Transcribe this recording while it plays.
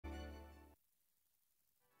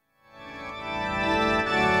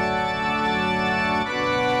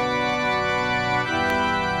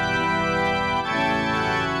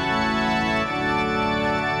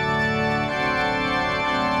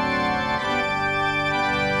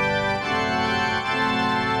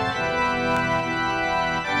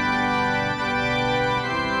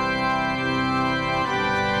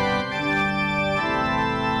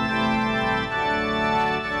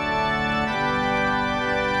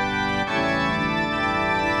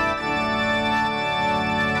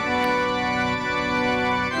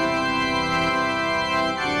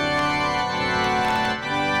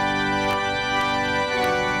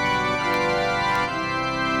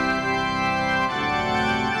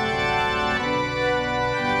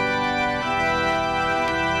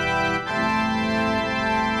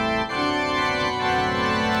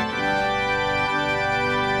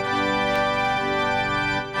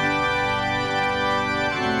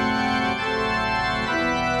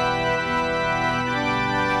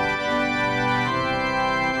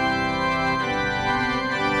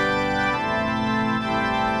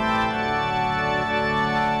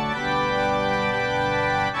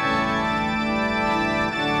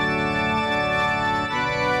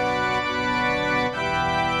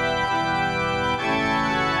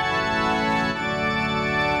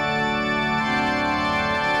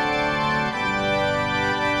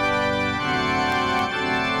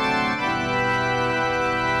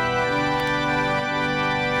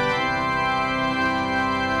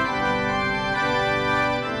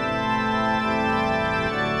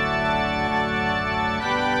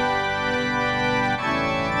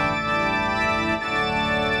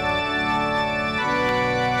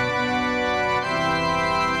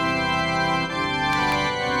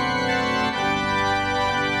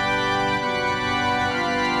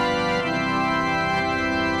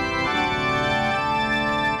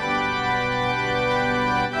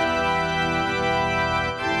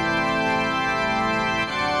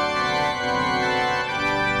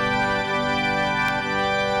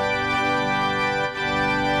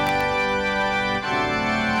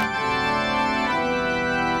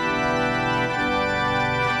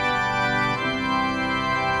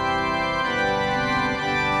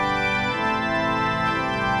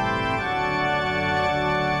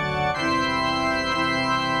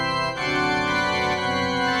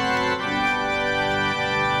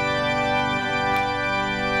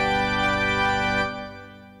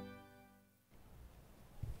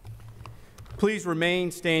Please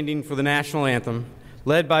remain standing for the national anthem,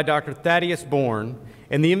 led by Dr. Thaddeus Bourne,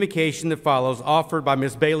 and the invocation that follows, offered by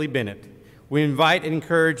Ms. Bailey Bennett. We invite and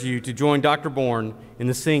encourage you to join Dr. Bourne in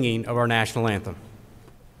the singing of our national anthem.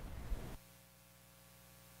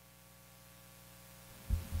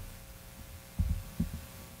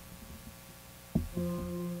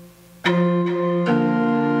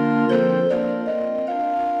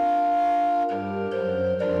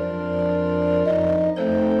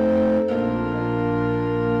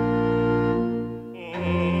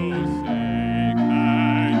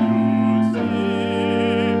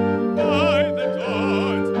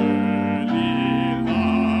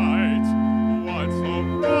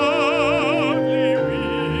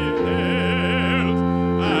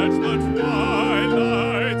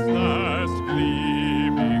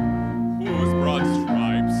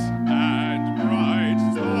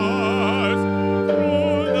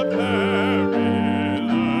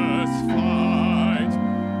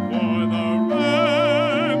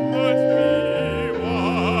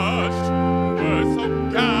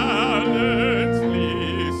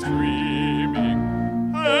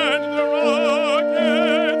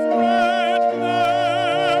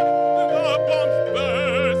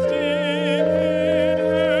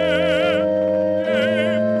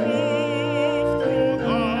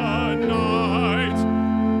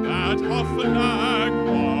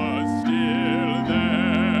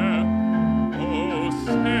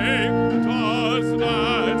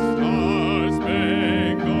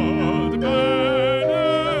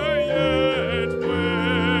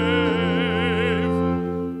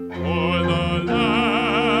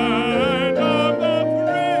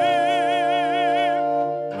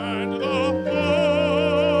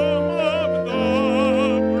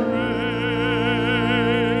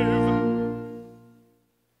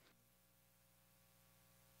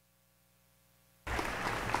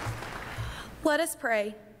 Let us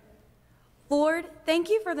pray. Lord, thank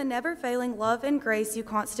you for the never-failing love and grace you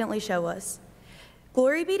constantly show us.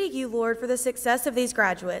 Glory be to you, Lord, for the success of these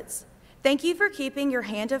graduates. Thank you for keeping your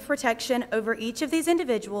hand of protection over each of these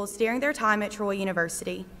individuals during their time at Troy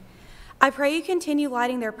University. I pray you continue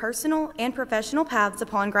lighting their personal and professional paths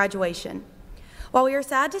upon graduation. While we are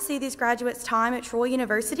sad to see these graduates' time at Troy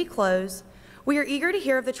University close, we are eager to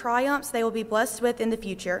hear of the triumphs they will be blessed with in the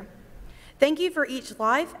future. Thank you for each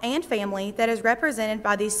life and family that is represented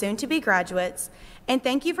by these soon-to-be graduates, and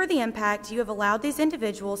thank you for the impact you have allowed these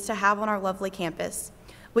individuals to have on our lovely campus.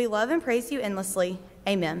 We love and praise you endlessly.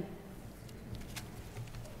 Amen.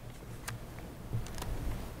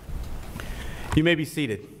 You may be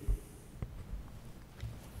seated.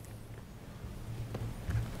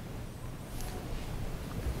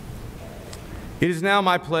 It is now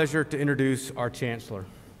my pleasure to introduce our Chancellor.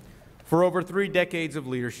 For over 3 decades of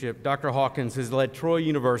leadership, Dr. Hawkins has led Troy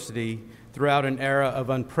University throughout an era of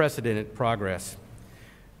unprecedented progress.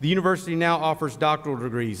 The university now offers doctoral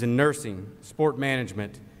degrees in nursing, sport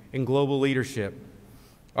management, and global leadership.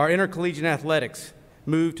 Our intercollegiate athletics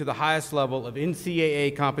moved to the highest level of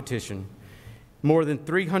NCAA competition. More than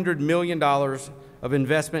 $300 million of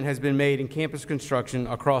investment has been made in campus construction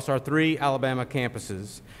across our 3 Alabama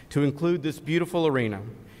campuses to include this beautiful arena.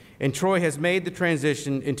 And Troy has made the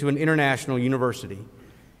transition into an international university,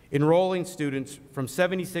 enrolling students from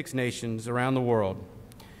 76 nations around the world.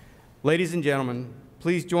 Ladies and gentlemen,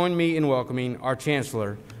 please join me in welcoming our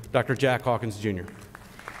Chancellor, Dr. Jack Hawkins, Jr.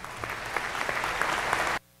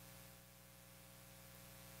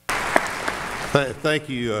 Thank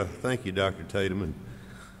you, Dr. Tatum, and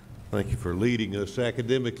thank you for leading us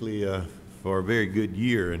academically for a very good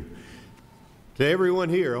year. And to everyone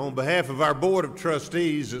here, on behalf of our Board of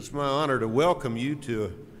Trustees, it's my honor to welcome you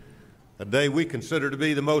to a day we consider to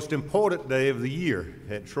be the most important day of the year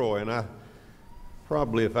at Troy. And I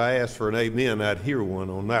probably, if I asked for an amen, I'd hear one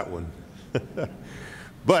on that one.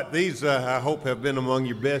 But these, I hope, have been among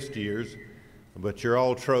your best years. But you're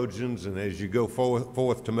all Trojans, and as you go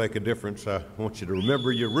forth to make a difference, I want you to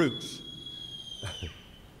remember your roots.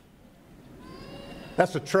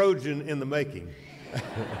 That's a Trojan in the making.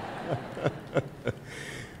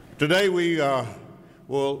 Today we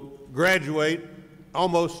will graduate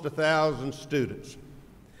almost 1,000 students.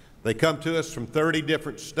 They come to us from 30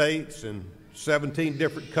 different states and 17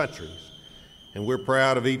 different countries, and we're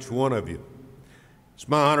proud of each one of you. It's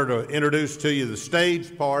my honor to introduce to you the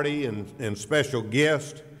stage party and special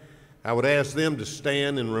guest. I would ask them to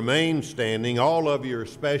stand and remain standing. All of you are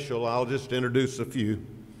special. I'll just introduce a few,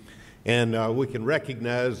 and we can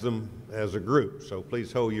recognize them as a group, so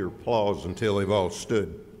please hold your applause until they've all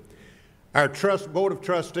stood. Our Board of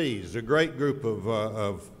Trustees, a great group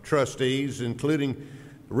of trustees, including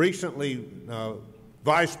recently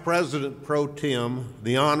Vice President Pro Tem,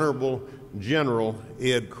 the Honorable General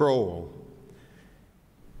Ed Crowell,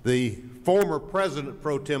 the former President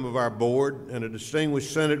Pro Tem of our board and a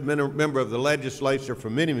distinguished Senate member of the legislature for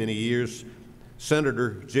many, many years,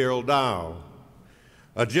 Senator Gerald Dial,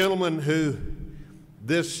 a gentleman who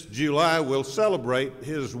this July will celebrate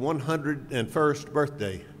his 101st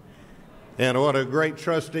birthday. And what a great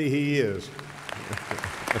trustee he is.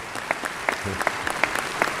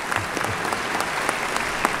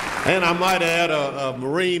 And I might add a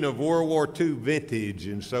Marine of World War II vintage,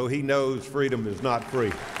 and so he knows freedom is not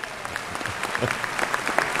free.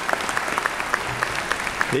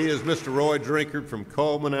 He is Mr. Roy Drinkard from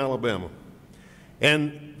Coleman, Alabama.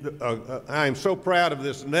 And I am so proud of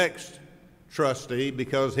this next trustee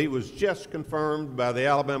because he was just confirmed by the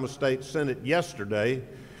Alabama State Senate yesterday.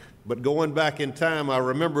 But going back in time, I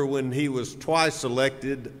remember when he was twice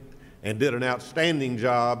elected and did an outstanding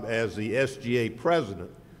job as the SGA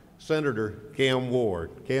president, Senator Cam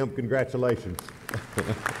Ward. Cam, congratulations.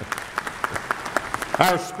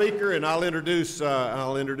 Our speaker, and I'll introduce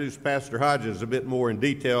Pastor Hodges a bit more in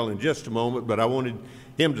detail in just a moment, but I wanted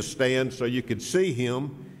him to stand so you could see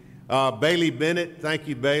him. Bailey Bennett, thank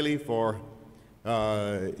you, Bailey, for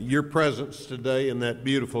your presence today and that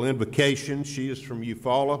beautiful invocation. She is from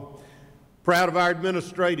Eufaula. Proud of our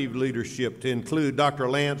administrative leadership to include Dr.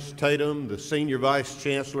 Lance Tatum, the Senior Vice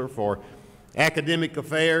Chancellor for Academic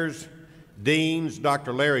Affairs, Deans,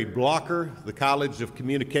 Dr. Larry Blocker, the College of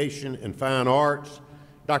Communication and Fine Arts,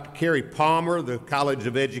 Dr. Kerry Palmer, the College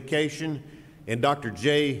of Education, and Dr.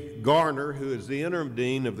 Jay Garner, who is the Interim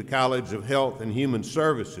Dean of the College of Health and Human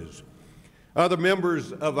Services. Other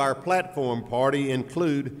members of our platform party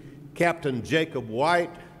include Captain Jacob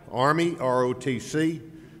White, Army, ROTC,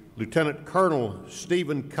 Lieutenant Colonel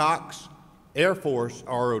Stephen Cox, Air Force,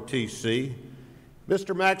 ROTC,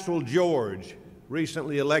 Mr. Maxwell George,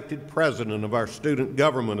 recently elected president of our Student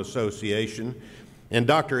Government Association, and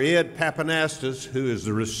Dr. Ed Papanastis, who is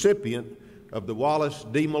the recipient of the Wallace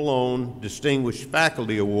D. Malone Distinguished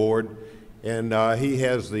Faculty Award, and he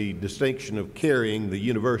has the distinction of carrying the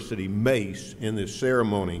university mace in this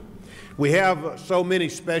ceremony. We have so many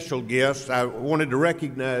special guests. I wanted to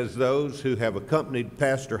recognize those who have accompanied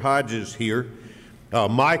Pastor Hodges here.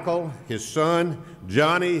 Michael, his son,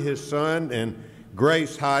 Johnny, his son, and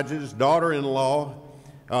Grace Hodges, daughter-in-law,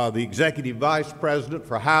 the Executive Vice President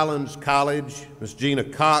for Highlands College, Ms. Gina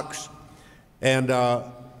Cox, and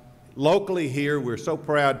locally here, we're so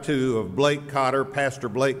proud, too, of Blake Cotter, Pastor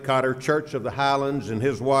Blake Cotter, Church of the Highlands, and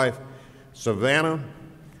his wife, Savannah.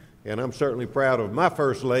 And I'm certainly proud of my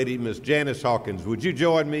First Lady, Ms. Janice Hawkins. Would you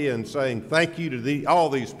join me in saying thank you to all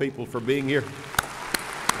these people for being here?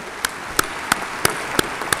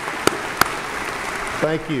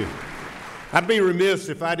 Thank you. I'd be remiss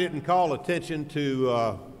if I didn't call attention to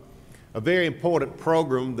a very important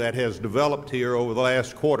program that has developed here over the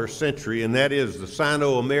last quarter century, and that is the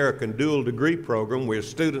Sino-American Dual Degree Program, where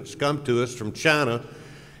students come to us from China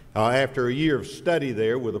after a year of study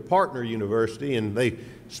there with a partner university, and they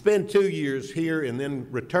spend 2 years here and then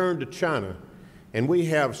return to China. And we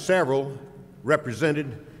have several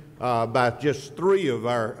represented by just 3 of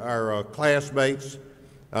our classmates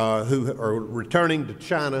who are returning to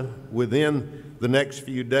China within the next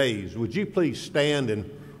few days. Would you please stand and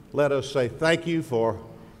let us say thank you for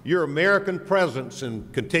your American presence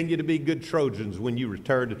and continue to be good Trojans when you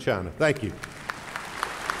return to China. Thank you.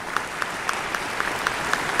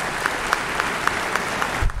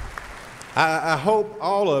 I hope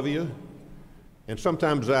all of you, and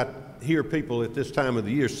sometimes I hear people at this time of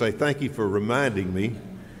the year say thank you for reminding me,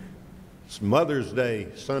 it's Mother's Day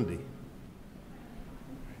Sunday.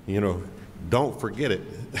 You know, don't forget it.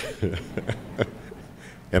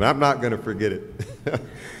 And I'm not going to forget it.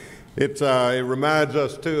 It reminds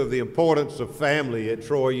us, too, of the importance of family at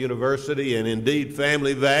Troy University and, indeed,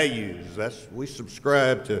 family values. We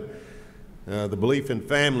subscribe to the belief in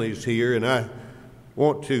families here, and I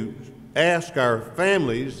want to ask our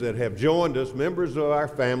families that have joined us, members of our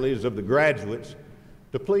families of the graduates,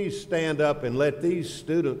 to please stand up and let these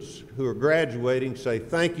students who are graduating say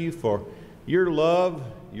thank you for your love,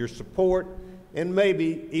 your support, and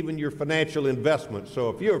maybe even your financial investment. So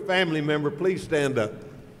if you're a family member, please stand up.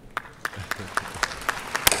 Thank you.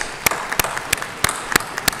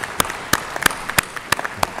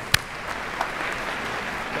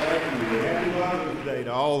 Happy Mother's Day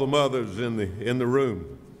to all the mothers in the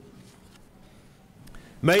room.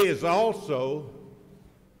 May is also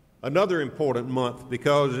another important month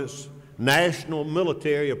because it's National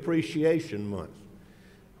Military Appreciation Month,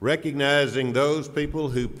 recognizing those people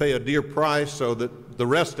who pay a dear price so that the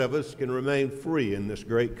rest of us can remain free in this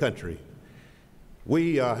great country.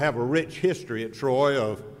 We have a rich history at Troy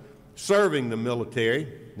of serving the military,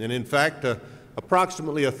 and in fact,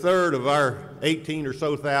 approximately a third of our 18 or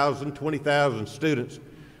so thousand, 20,000 students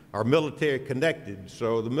are military connected.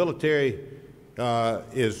 So the military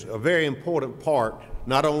is a very important part,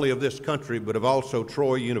 not only of this country, but of also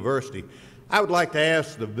Troy University. I would like to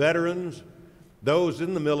ask the veterans, those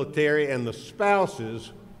in the military, and the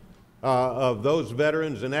spouses of those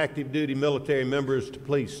veterans and active duty military members to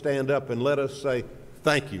please stand up and let us say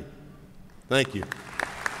thank you. Thank you.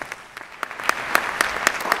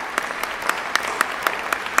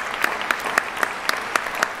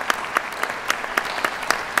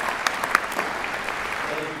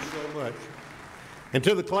 And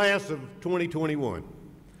to the class of 2021,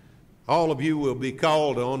 all of you will be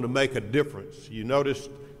called on to make a difference. You noticed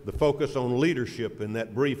the focus on leadership in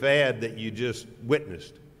that brief ad that you just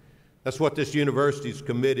witnessed. That's what this university is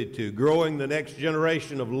committed to, growing the next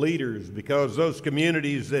generation of leaders, because those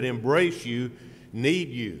communities that embrace you need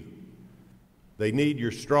you. They need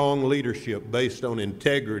your strong leadership based on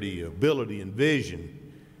integrity, ability, and vision.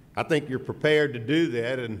 I think you're prepared to do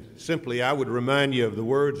that, and simply I would remind you of the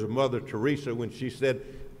words of Mother Teresa when she said,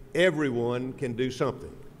 everyone can do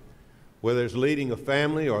something. Whether it's leading a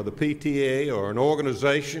family or the PTA or an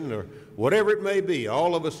organization or whatever it may be,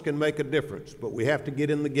 all of us can make a difference, but we have to get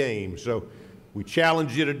in the game. So we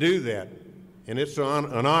challenge you to do that, and it's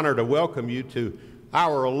an honor to welcome you to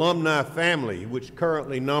our alumni family, which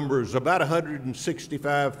currently numbers about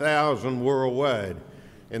 165,000 worldwide,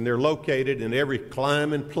 and they're located in every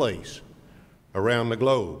clime and place around the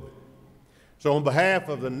globe. So on behalf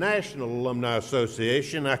of the National Alumni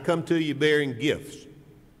Association, I come to you bearing gifts,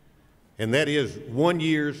 and that is 1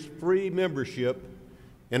 year's free membership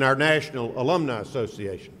in our National Alumni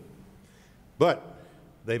Association. But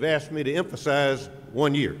they've asked me to emphasize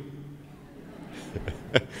 1 year.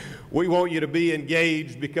 We want you to be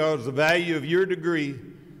engaged because the value of your degree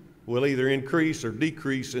will either increase or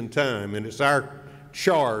decrease in time, and it's our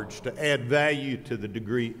charge to add value to the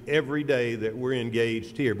degree every day that we're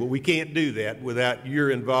engaged here. But we can't do that without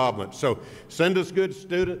your involvement. So send us good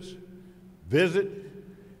students, visit,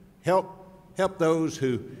 help those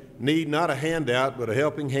who need not a handout but a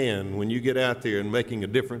helping hand when you get out there and making a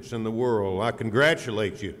difference in the world. I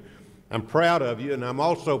congratulate you. I'm proud of you, and I'm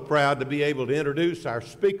also proud to be able to introduce our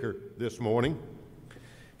speaker this morning.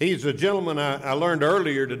 He's a gentleman I learned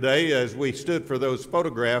earlier today as we stood for those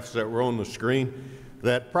photographs that were on the screen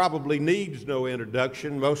that probably needs no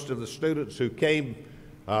introduction. Most of the students who came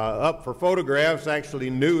up for photographs actually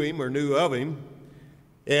knew him or knew of him,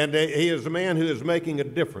 and he is a man who is making a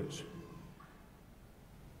difference.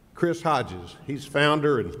 Chris Hodges. He's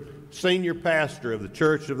founder and senior pastor of the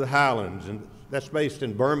Church of the Highlands, and that's based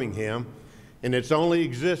in Birmingham, and it's only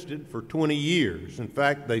existed for 20 years. In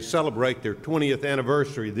fact, they celebrate their 20th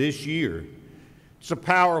anniversary this year. It's a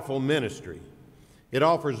powerful ministry. It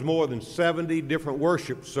offers more than 70 different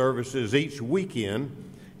worship services each weekend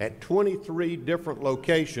at 23 different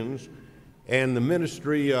locations, and the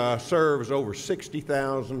ministry serves over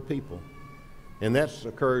 60,000 people, and that's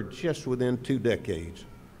occurred just within 2 decades.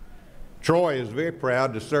 Troy is very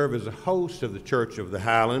proud to serve as a host of the Church of the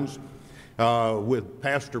Highlands, with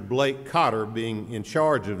Pastor Blake Cotter being in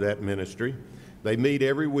charge of that ministry. They meet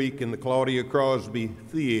every week in the Claudia Crosby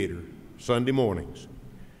Theater, Sunday mornings.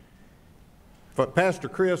 But Pastor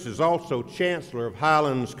Chris is also Chancellor of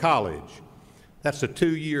Highlands College. That's a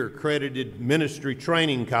 2-year accredited ministry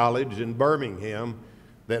training college in Birmingham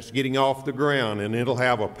that's getting off the ground, and it'll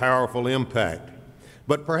have a powerful impact.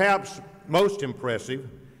 But perhaps most impressive,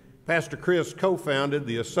 Pastor Chris co-founded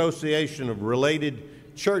the Association of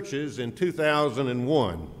Related Churches in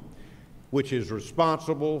 2001, which is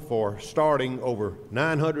responsible for starting over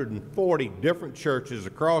 940 different churches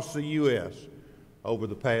across the U.S. over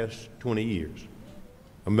the past 20 years.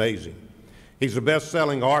 Amazing. He's a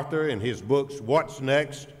best-selling author, and his books, What's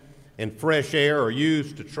Next and Fresh Air, are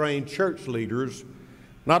used to train church leaders,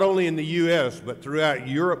 not only in the U.S., but throughout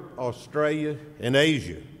Europe, Australia, and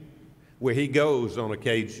Asia, where he goes on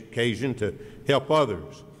occasion to help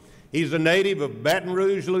others. He's a native of Baton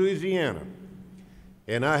Rouge, Louisiana,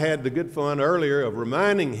 and I had the good fun earlier of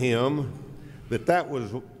reminding him that that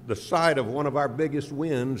was the site of one of our biggest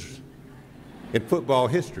wins in football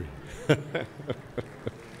history.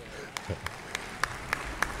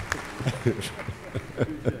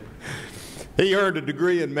 He earned a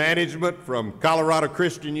degree in management from Colorado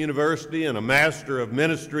Christian University and a Master of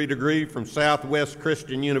Ministry degree from Southwest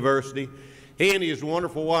Christian University. He and his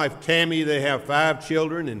wonderful wife, Tammy, they have 5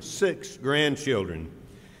 children and 6 grandchildren.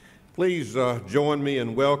 Please join me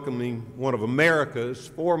in welcoming one of America's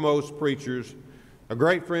foremost preachers, a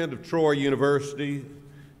great friend of Troy University,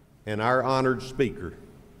 and our honored speaker,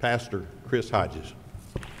 Pastor Chris Hodges.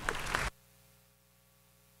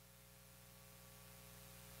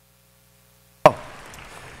 Kind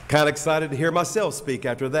of excited to hear myself speak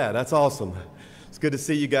after that. That's awesome. It's good to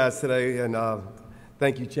see you guys today, and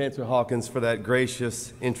thank you, Chancellor Hawkins, for that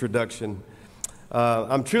gracious introduction.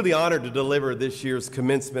 I'm truly honored to deliver this year's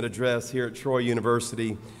commencement address here at Troy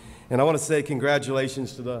University, and I want to say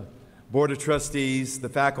congratulations to the Board of Trustees, the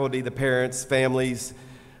faculty, the parents, families,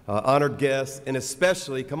 honored guests, and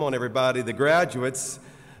especially, come on everybody, the graduates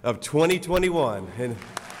of 2021. And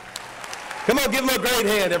come on, give them a great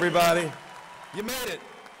hand, everybody. You made it.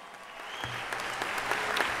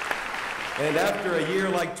 And after a year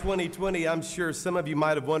like 2020, I'm sure some of you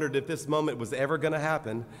might have wondered if this moment was ever going to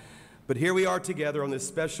happen. But here we are together on this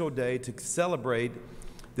special day to celebrate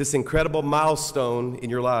this incredible milestone in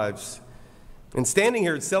your lives. And standing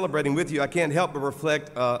here and celebrating with you, I can't help but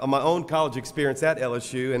reflect on my own college experience at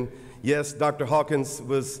LSU. And yes, Dr. Hawkins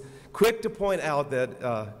was quick to point out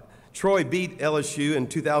that Troy beat LSU in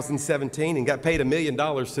 2017 and got paid $1 million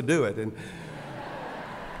to do it. And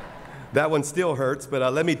that one still hurts,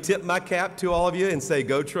 but let me tip my cap to all of you and say,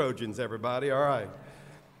 go Trojans, everybody, all right.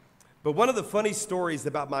 But one of the funny stories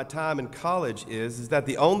about my time in college is that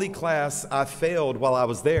the only class I failed while I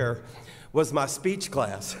was there was my speech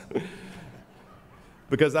class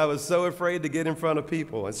because I was so afraid to get in front of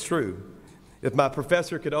people. It's true. If my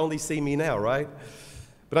professor could only see me now, right?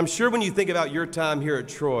 But I'm sure when you think about your time here at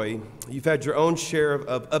Troy, you've had your own share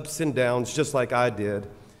of ups and downs, just like I did.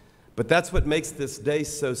 But that's what makes this day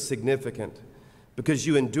so significant, because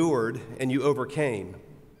you endured and you overcame.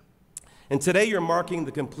 And today you're marking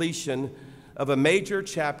the completion of a major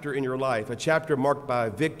chapter in your life, a chapter marked by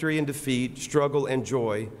victory and defeat, struggle and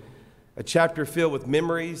joy, a chapter filled with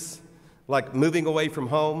memories like moving away from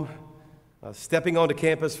home, stepping onto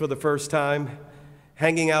campus for the first time,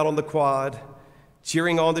 hanging out on the quad,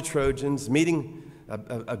 cheering on the Trojans, meeting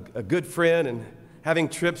a good friend, and having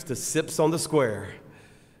trips to Sips on the Square.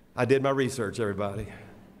 I did my research, everybody.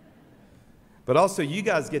 But also, you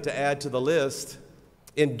guys get to add to the list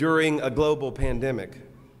enduring a global pandemic.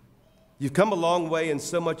 You've come a long way and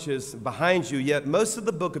so much is behind you, yet most of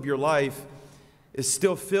the book of your life is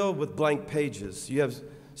still filled with blank pages. You have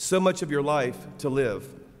so much of your life to live.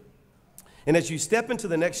 And as you step into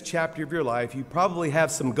the next chapter of your life, you probably have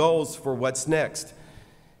some goals for what's next.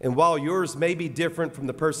 And while yours may be different from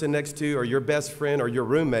the person next to you or your best friend or your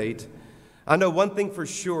roommate, I know one thing for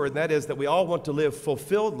sure, and that is that we all want to live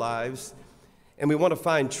fulfilled lives and we want to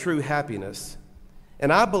find true happiness.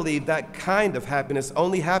 And I believe that kind of happiness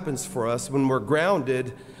only happens for us when we're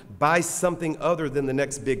grounded by something other than the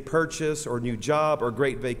next big purchase or new job or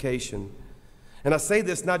great vacation. And I say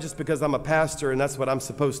this not just because I'm a pastor and that's what I'm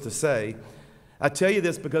supposed to say. I tell you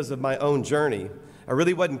this because of my own journey. I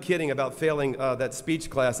really wasn't kidding about failing that speech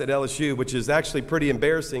class at LSU, which is actually pretty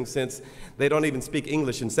embarrassing since they don't even speak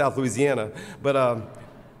English in South Louisiana. But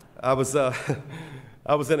I was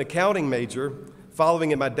an accounting major following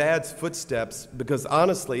in my dad's footsteps because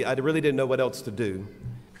honestly, I really didn't know what else to do.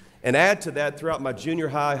 And add to that, throughout my junior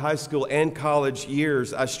high, high school, and college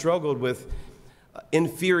years, I struggled with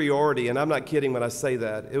inferiority, and I'm not kidding when I say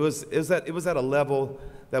that. It was at a level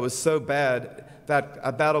that was so bad that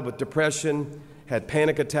I battled with depression, had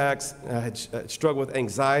panic attacks, I had struggled with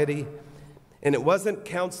anxiety, and it wasn't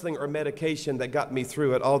counseling or medication that got me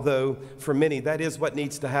through it, although for many that is what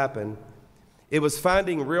needs to happen. It was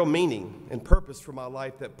finding real meaning and purpose for my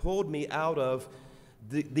life that pulled me out of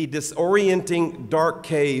the disorienting dark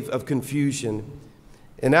cave of confusion.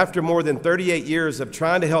 And after more than 38 years of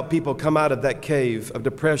trying to help people come out of that cave of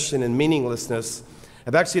depression and meaninglessness,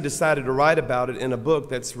 I've actually decided to write about it in a book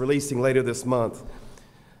that's releasing later this month.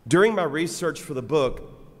 During my research for the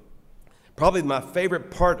book, probably my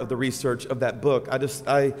favorite part of the research of that book,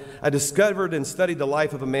 I discovered and studied the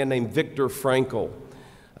life of a man named Viktor Frankl.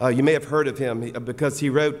 You may have heard of him because he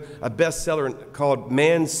wrote a bestseller called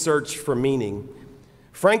Man's Search for Meaning.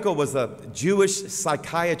 Frankl was a Jewish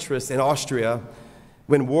psychiatrist in Austria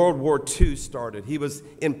when World War II started. He was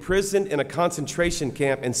imprisoned in a concentration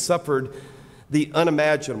camp and suffered the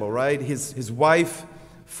unimaginable, right? His wife,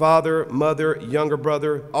 father, mother, younger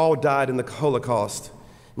brother, all died in the Holocaust.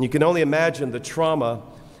 And you can only imagine the trauma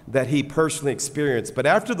that he personally experienced. But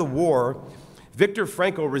after the war, Viktor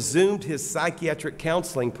Frankl resumed his psychiatric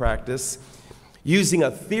counseling practice using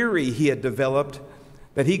a theory he had developed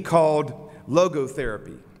that he called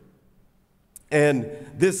logotherapy. And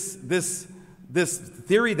this this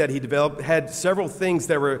theory that he developed had several things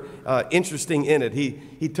that were interesting in it.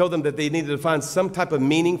 He told them that they needed to find some type of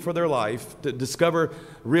meaning for their life, to discover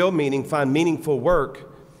real meaning, find meaningful work,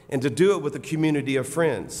 and to do it with a community of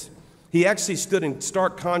friends. He actually stood in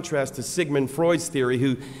stark contrast to Sigmund Freud's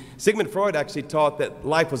theory, Sigmund Freud actually taught that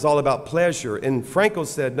life was all about pleasure. And Frankl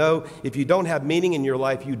said, no, if you don't have meaning in your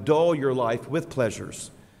life, you dull your life with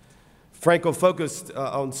pleasures. Frankl focused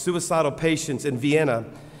on suicidal patients in Vienna,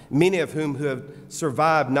 many of whom who have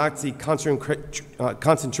survived Nazi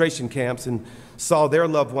concentration camps and saw their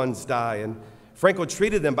loved ones die. And Frankl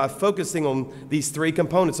treated them by focusing on these three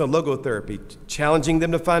components of logotherapy, challenging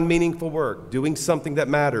them to find meaningful work, doing something that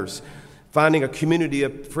matters, finding a community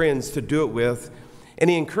of friends to do it with. And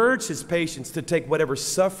he encouraged his patients to take whatever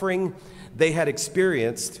suffering they had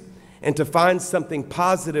experienced and to find something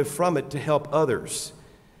positive from it to help others.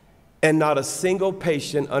 And not a single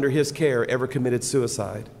patient under his care ever committed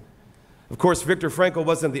suicide. Of course, Viktor Frankl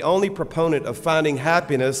wasn't the only proponent of finding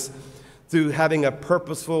happiness through having a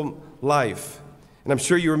purposeful life. And I'm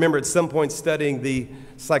sure you remember at some point studying the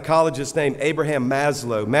psychologist named Abraham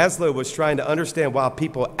Maslow. Maslow was trying to understand why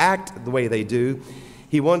people act the way they do.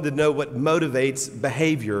 He wanted to know what motivates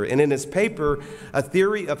behavior. And in his paper, A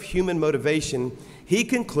Theory of Human Motivation, he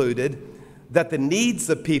concluded that the needs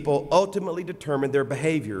of people ultimately determine their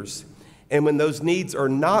behaviors. And when those needs are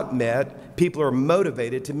not met, people are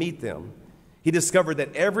motivated to meet them. He discovered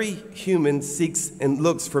that every human seeks and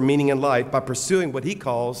looks for meaning in life by pursuing what he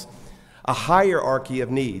calls a hierarchy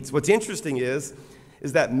of needs. What's interesting is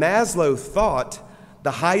that Maslow thought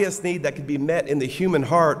the highest need that could be met in the human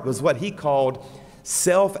heart was what he called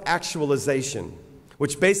self-actualization,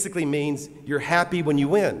 which basically means you're happy when you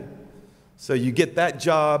win. So you get that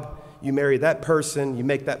job, you marry that person, you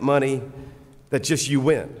make that money, that just you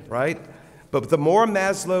win, right? But the more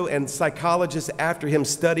Maslow and psychologists after him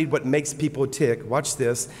studied what makes people tick, watch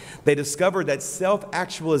this, they discovered that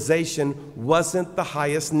self-actualization wasn't the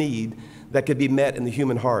highest need that could be met in the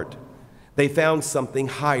human heart. They found something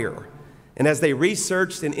higher. And as they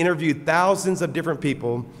researched and interviewed thousands of different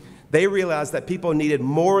people, they realized that people needed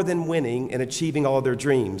more than winning and achieving all their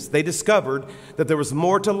dreams. They discovered that there was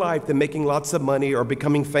more to life than making lots of money or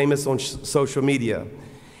becoming famous on social media.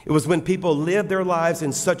 It was when people live their lives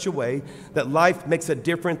in such a way that life makes a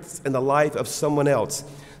difference in the life of someone else.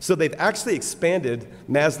 So they've actually expanded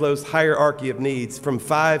Maslow's hierarchy of needs from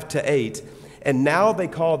 5 to 8, and now they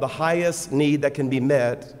call the highest need that can be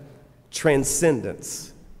met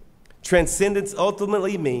transcendence. Transcendence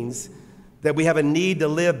ultimately means that we have a need to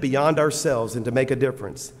live beyond ourselves and to make a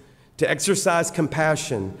difference, to exercise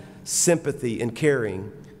compassion, sympathy, and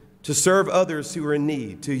caring, to serve others who are in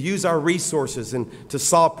need, to use our resources and to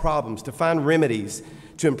solve problems, to find remedies,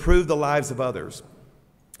 to improve the lives of others.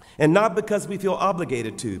 And not because we feel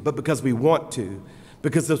obligated to, but because we want to,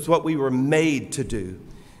 because it's what we were made to do.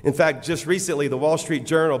 In fact, just recently, the Wall Street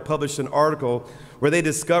Journal published an article where they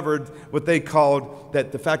discovered what they called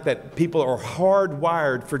that the fact that people are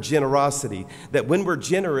hardwired for generosity, that when we're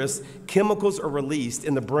generous, chemicals are released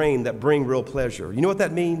in the brain that bring real pleasure. You know what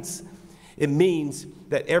that means? It means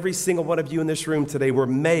that every single one of you in this room today were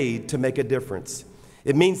made to make a difference.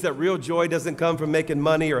 It means that real joy doesn't come from making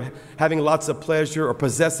money or having lots of pleasure or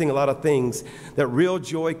possessing a lot of things. That real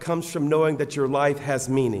joy comes from knowing that your life has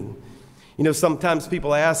meaning. You know, sometimes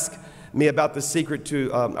people ask me about the secret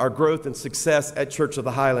to our growth and success at Church of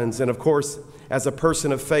the Highlands. And of course, as a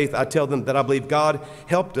person of faith, I tell them that I believe God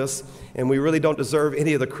helped us and we really don't deserve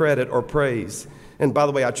any of the credit or praise. And by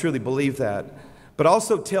the way, I truly believe that. But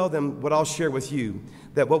also tell them what I'll share with you,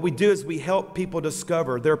 that what we do is we help people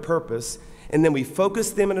discover their purpose, and then we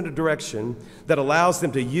focus them in a direction that allows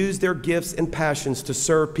them to use their gifts and passions to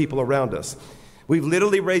serve people around us. We've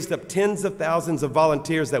literally raised up tens of thousands of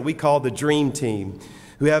volunteers that we call the Dream Team,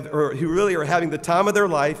 who really are having the time of their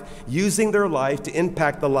life, using their life to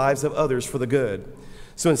impact the lives of others for the good.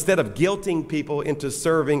 So instead of guilting people into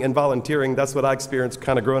serving and volunteering, that's what I experienced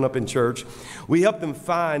kind of growing up in church, we help them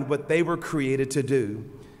find what they were created to do.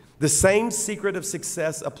 The same secret of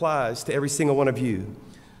success applies to every single one of you.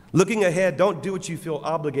 Looking ahead, don't do what you feel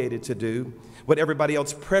obligated to do, what everybody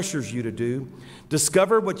else pressures you to do.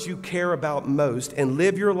 Discover what you care about most and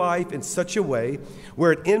live your life in such a way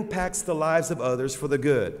where it impacts the lives of others for the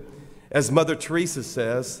good. As Mother Teresa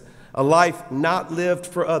says, a life not lived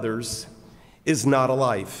for others is not a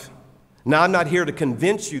life. Now, I'm not here to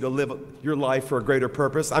convince you to live your life for a greater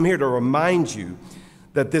purpose. I'm here to remind you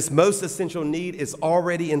that this most essential need is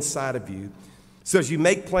already inside of you. So as you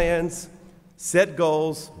make plans, set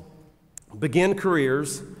goals, begin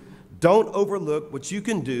careers, don't overlook what you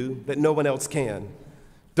can do that no one else can.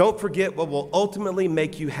 Don't forget what will ultimately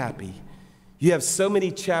make you happy. You have so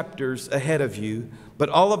many chapters ahead of you, but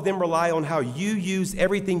all of them rely on how you use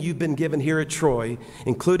everything you've been given here at Troy,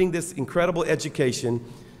 including this incredible education,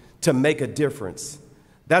 to make a difference.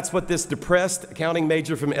 That's what this depressed accounting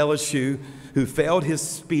major from LSU who failed his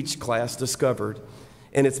speech class discovered.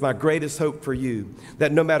 And it's my greatest hope for you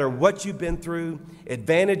that no matter what you've been through,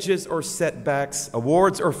 advantages or setbacks,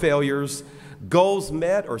 awards or failures, goals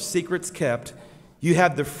met or secrets kept, you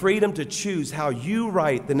have the freedom to choose how you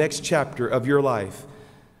write the next chapter of your life.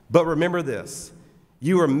 But remember this,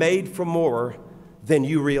 you are made for more than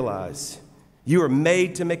you realize. You are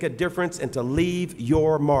made to make a difference and to leave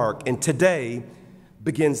your mark. And today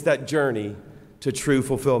begins that journey to true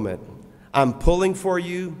fulfillment. I'm pulling for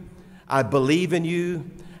you. I believe in you,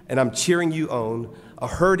 and I'm cheering you on. A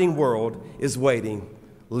hurting world is waiting.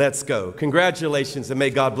 Let's go. Congratulations, and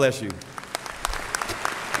may God bless you.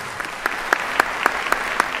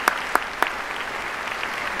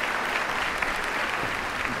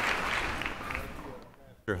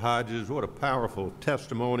 Mr. Hodges, what a powerful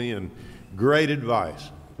testimony and great advice.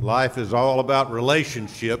 Life is all about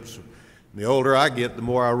relationships. The older I get, the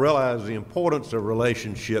more I realize the importance of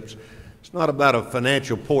relationships. It's not about a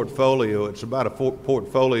financial portfolio, it's about a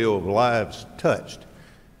portfolio of lives touched.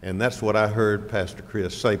 And that's what I heard Pastor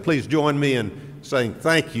Chris say. Please join me in saying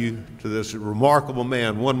thank you to this remarkable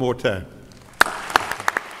man one more time.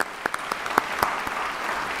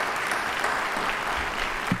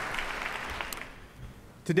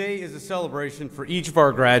 Today is a celebration for each of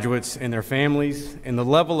our graduates and their families, and the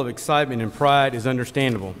level of excitement and pride is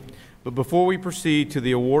understandable. But before we proceed to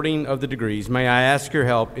the awarding of the degrees, may I ask your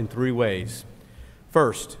help in 3 ways.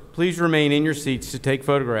 First, please remain in your seats to take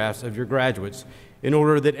photographs of your graduates in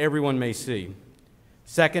order that everyone may see.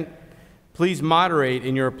 Second, please moderate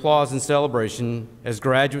in your applause and celebration as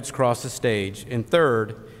graduates cross the stage. And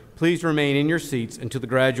third, please remain in your seats until the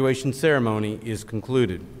graduation ceremony is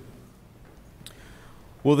concluded.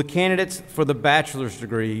 Will the candidates for the bachelor's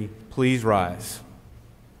degree please rise?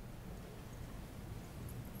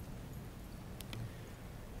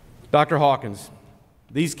 Dr. Hawkins,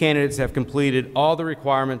 these candidates have completed all the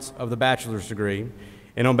requirements of the bachelor's degree,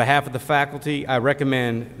 and on behalf of the faculty, I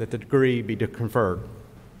recommend that the degree be conferred.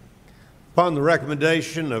 Upon the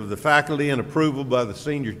recommendation of the faculty and approval by the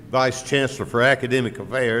Senior Vice Chancellor for Academic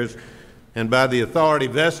Affairs and by the authority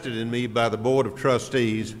vested in me by the Board of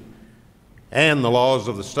Trustees and the laws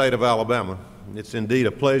of the state of Alabama, it's indeed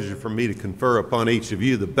a pleasure for me to confer upon each of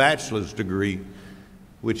you the bachelor's degree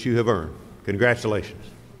which you have earned. Congratulations.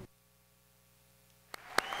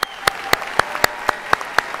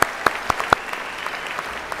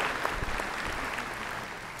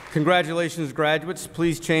 Congratulations, graduates.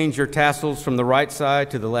 Please change your tassels from the right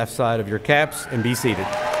side to the left side of your caps and be seated.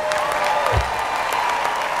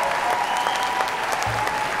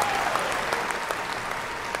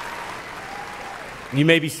 You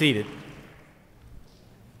may be seated.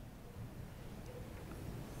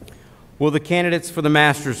 Will the candidates for the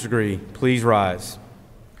master's degree please rise?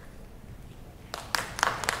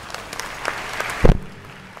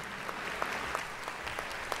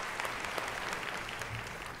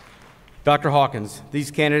 Dr. Hawkins,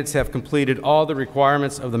 these candidates have completed all the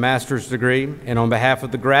requirements of the master's degree, and on behalf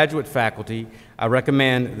of the graduate faculty, I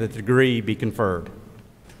recommend that the degree be conferred.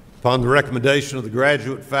 Upon the recommendation of the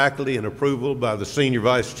graduate faculty and approval by the Senior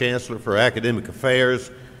Vice Chancellor for Academic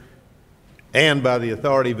Affairs and by the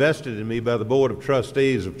authority vested in me by the Board of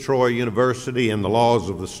Trustees of Troy University and the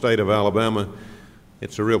laws of the state of Alabama,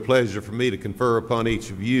 it's a real pleasure for me to confer upon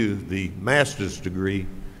each of you the master's degree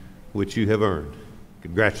which you have earned.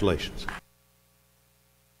 Congratulations.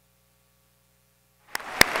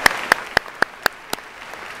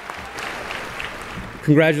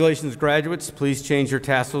 Congratulations, graduates. Please change your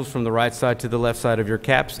tassels from the right side to the left side of your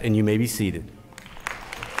caps, and you may be seated.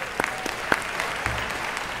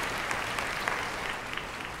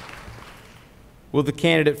 Will the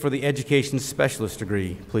candidate for the education specialist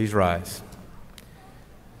degree please rise?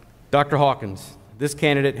 Dr. Hawkins, this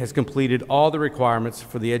candidate has completed all the requirements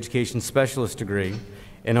for the education specialist degree,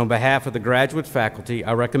 and on behalf of the graduate faculty,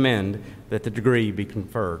 I recommend that the degree be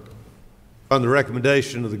conferred. On the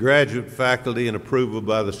recommendation of the graduate faculty and approval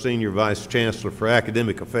by the Senior Vice Chancellor for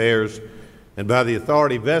Academic Affairs and by the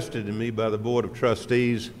authority vested in me by the Board of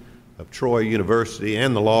Trustees of Troy University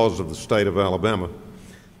and the laws of the state of Alabama,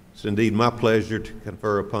 it's indeed my pleasure to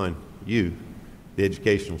confer upon you the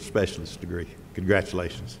educational specialist degree.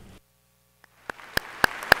 Congratulations.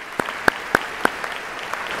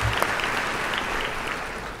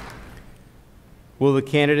 Will the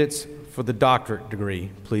candidates for the doctorate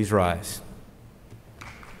degree please rise?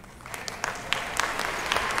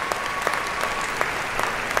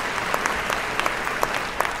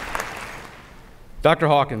 Dr.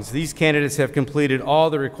 Hawkins, these candidates have completed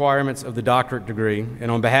all the requirements of the doctorate degree,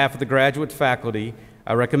 and on behalf of the graduate faculty,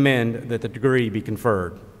 I recommend that the degree be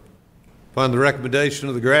conferred. Upon the recommendation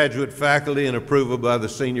of the graduate faculty and approval by the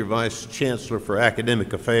Senior Vice Chancellor for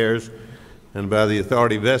Academic Affairs and by the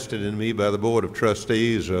authority vested in me by the Board of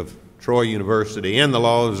Trustees of Troy University and the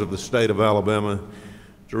laws of the state of Alabama,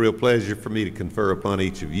 it's a real pleasure for me to confer upon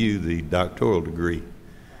each of you the doctoral degree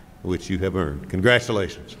which you have earned.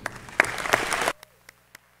 Congratulations.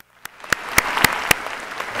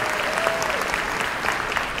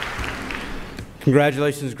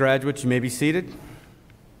 Congratulations, graduates. You may be seated.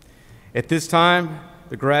 At this time,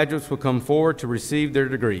 the graduates will come forward to receive their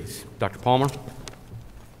degrees. Dr. Palmer.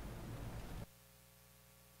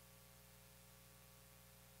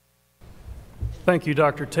 Thank you,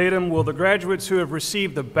 Dr. Tatum. Will the graduates who have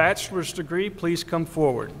received the bachelor's degree please come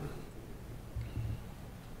forward?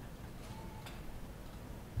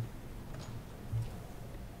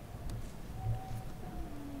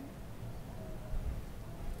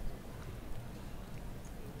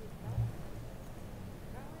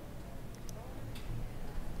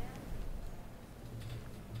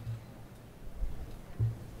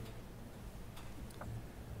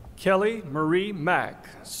 Kelly Marie Mack,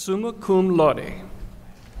 summa cum laude.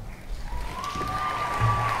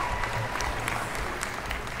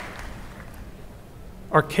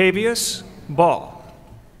 Arcavius Ball.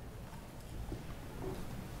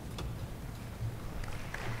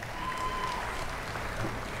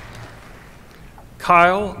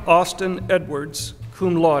 Kyle Austin Edwards,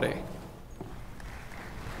 cum laude.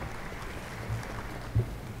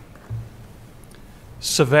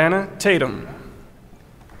 Savannah Tatum.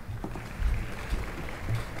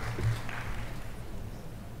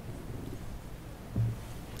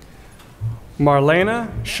 Marlena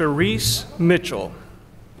Charisse Mitchell.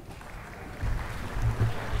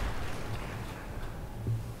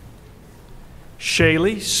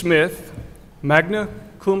 Shaylee Smith, magna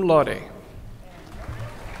cum laude.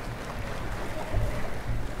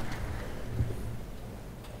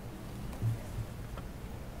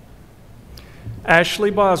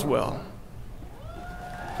 Ashley Boswell.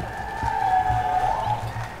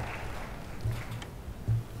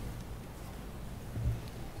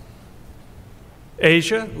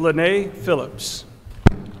 Asia Lene Phillips.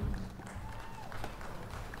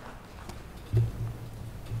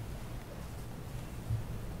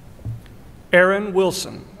 Aaron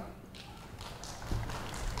Wilson.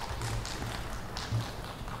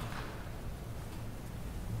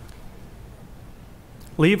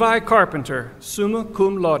 Levi Carpenter, summa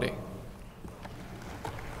cum laude.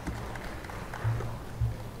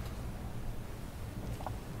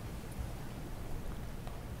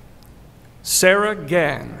 Sarah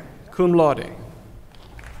Gann, cum laude.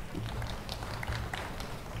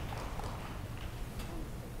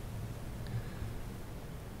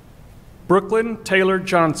 Brooklyn Taylor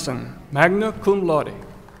Johnson, magna cum laude.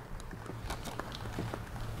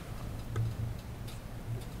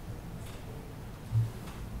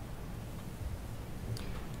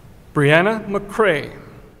 Brianna McCrae.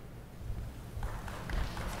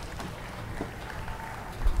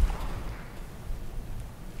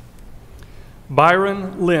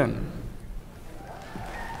 Byron Lynn.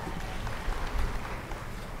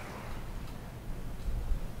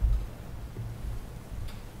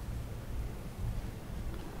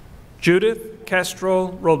 Judith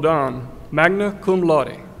Castro Roldan, magna cum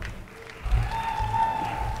laude.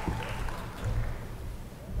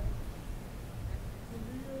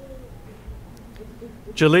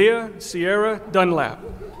 Jalea Sierra Dunlap.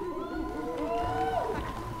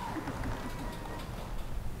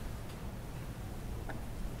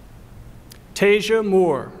 Tasia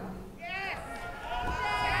Moore.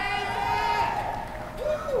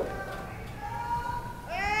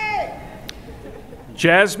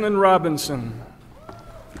 Jasmine Robinson.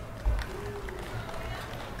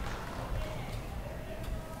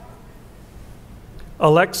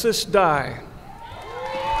 Alexis Dye.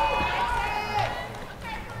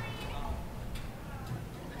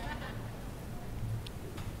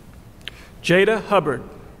 Jada Hubbard.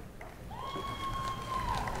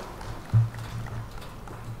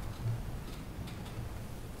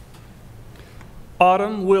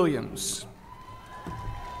 Autumn Williams.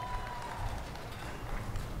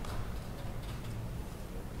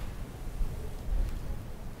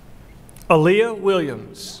 Aaliyah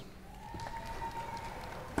Williams.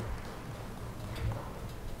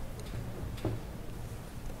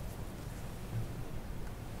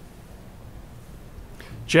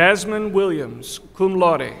 Jasmine Williams, cum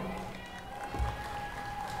laude.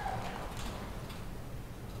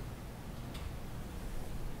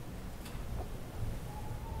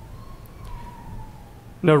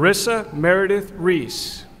 Narissa Meredith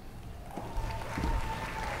Reese.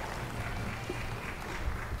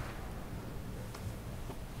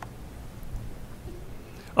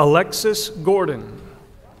 Alexis Gordon.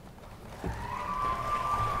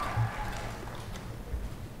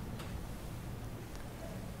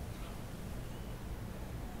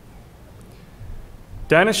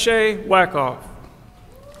 Danishay Wackoff.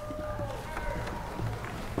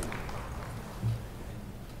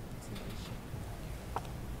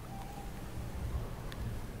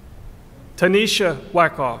 Tanisha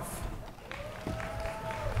Wackoff.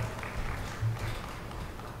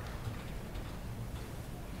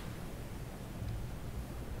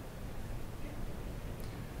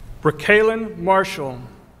 Brakaylin Marshall.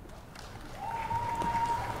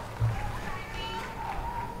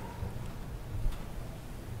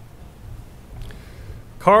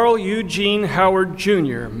 Carl Eugene Howard,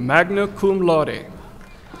 Jr., magna cum laude.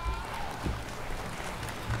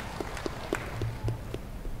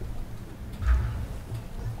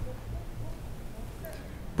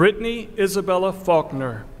 Brittany Isabella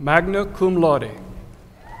Faulkner, magna cum laude.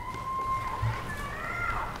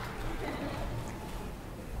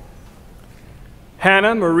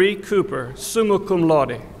 Hannah Marie Cooper, summa cum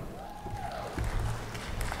laude.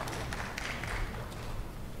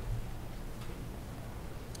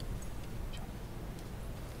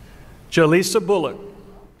 Jaleesa Bullock.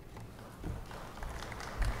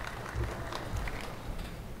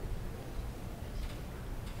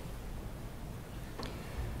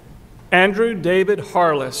 Andrew David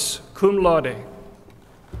Harless, cum laude.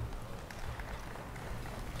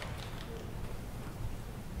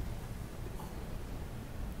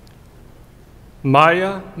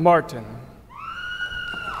 Maya Martin.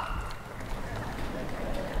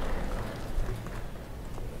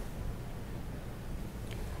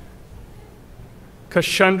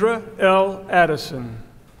 Kashandra L. Addison.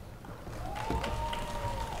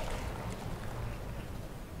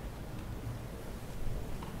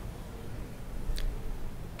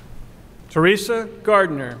 Teresa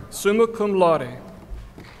Gardner, summa cum laude.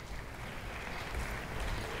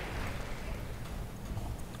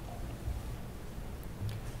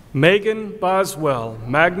 Megan Boswell,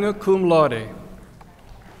 magna cum laude.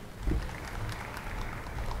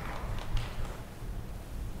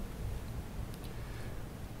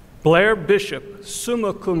 Blair Bishop,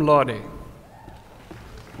 summa cum laude.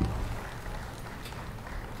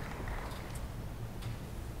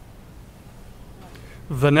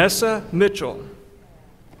 Vanessa Mitchell.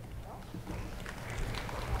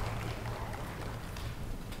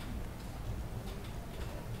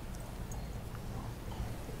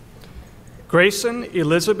 Grayson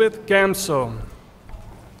Elizabeth Gamso.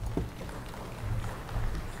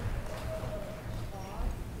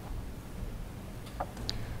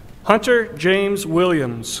 Hunter James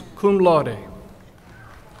Williams, cum laude.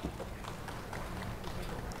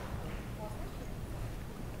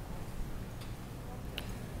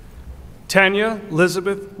 Tanya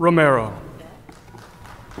Elizabeth Romero.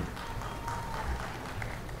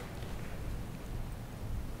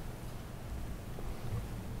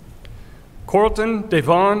 Corlton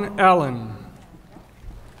Devon Allen.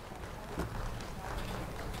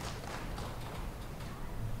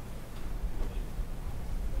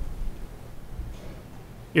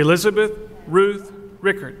 Elizabeth Ruth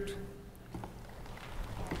Rickert.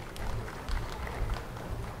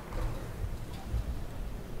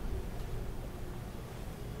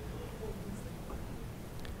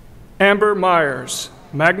 Amber Myers,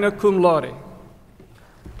 magna cum laude.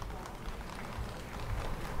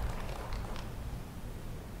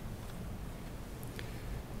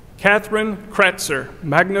 Catherine Kratzer,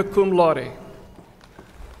 magna cum laude.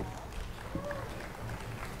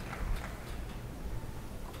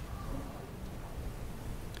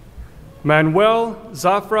 Manuel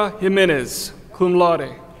Zafra Jimenez, cum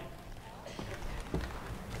laude.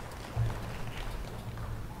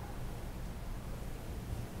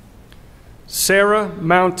 Sarah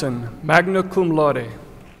Mountain, magna cum laude.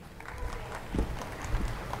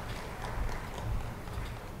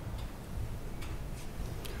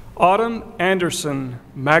 Autumn Anderson,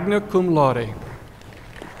 magna cum laude.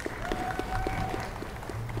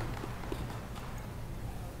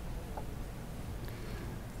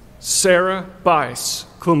 Sarah Bice,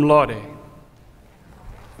 cum laude.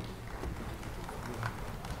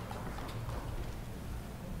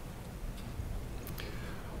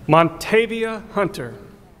 Montavia Hunter.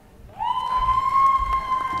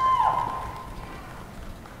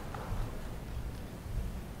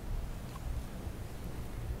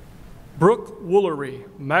 Brooke Woolery,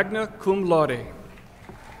 magna cum laude.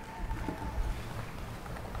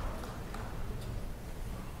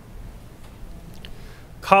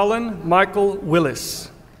 Colin Michael Willis.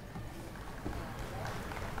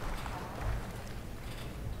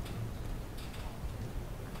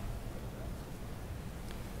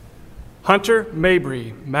 Hunter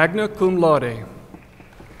Mabry, magna cum laude.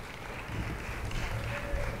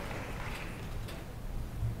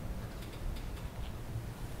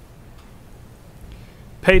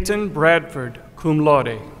 Peyton Bradford, cum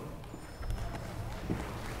laude.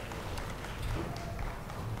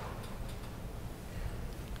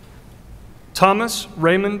 Thomas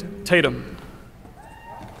Raymond Tatum.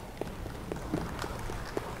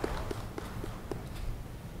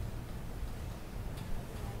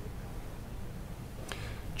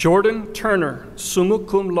 Jordan Turner, summa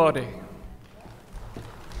cum laude.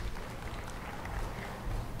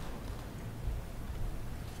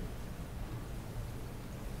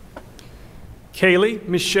 Kaylee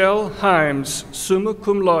Michelle Himes, summa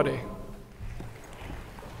cum laude.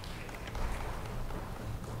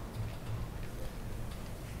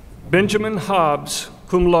 Benjamin Hobbs,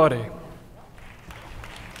 cum laude.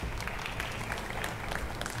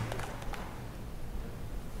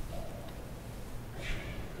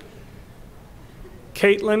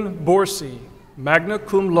 Caitlin Borsey, magna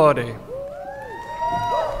cum laude.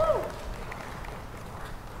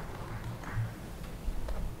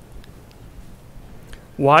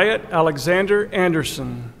 Wyatt Alexander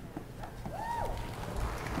Anderson.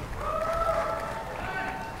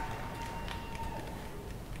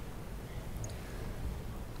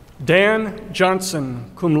 Dan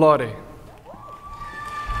Johnson, cum laude.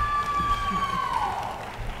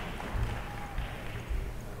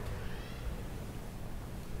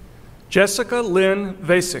 Jessica Lynn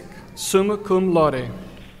Vasic, summa cum laude.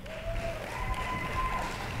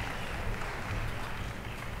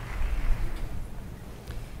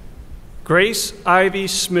 Grace Ivy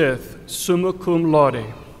Smith, summa cum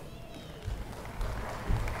laude.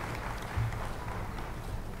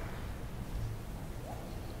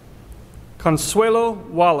 Consuelo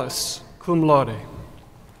Wallace, cum laude.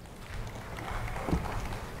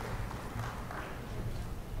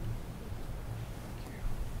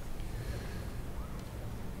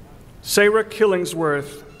 Sarah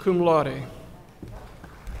Killingsworth, cum laude.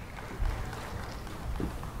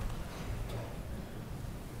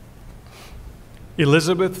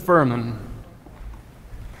 Elizabeth Furman.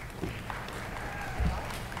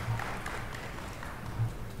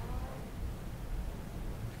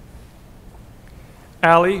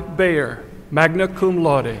 Allie Bayer, magna cum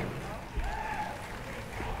laude.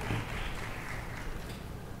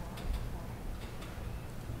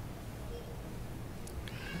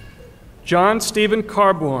 John Stephen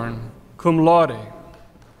Carborn, cum laude.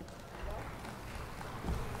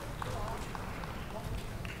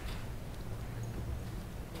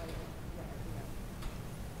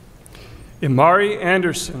 Imari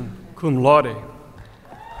Anderson, cum laude.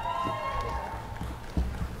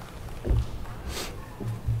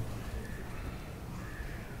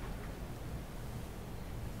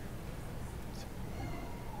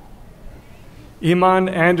 Iman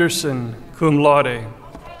Anderson, cum laude.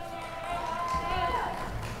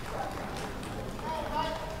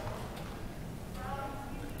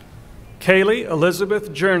 Kaylee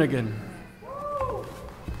Elizabeth Jernigan.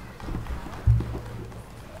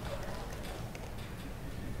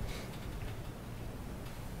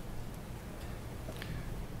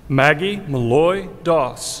 Maggie Malloy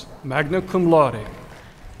Doss, magna cum laude.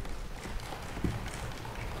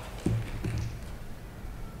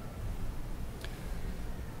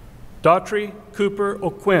 Daughtry Cooper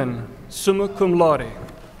O'Quinn, summa cum laude.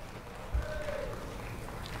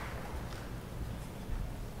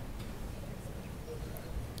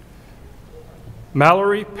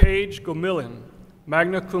 Mallory Page Gomillan,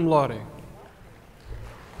 magna cum laude.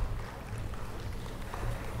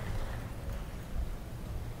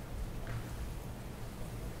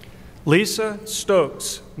 Lisa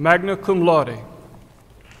Stokes, magna cum laude.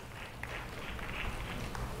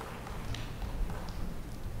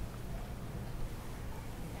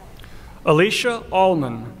 Alicia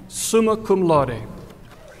Allman, summa cum laude.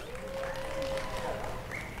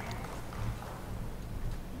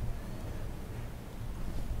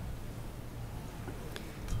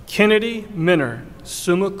 Kennedy Minner,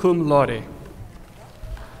 summa cum laude.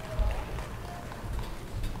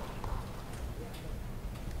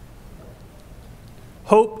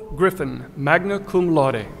 Hope Griffin, magna cum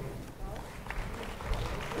laude.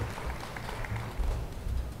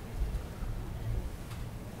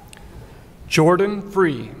 Jordan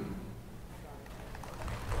Free.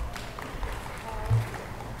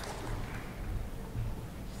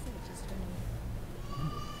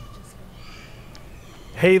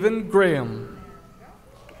 Haven Graham.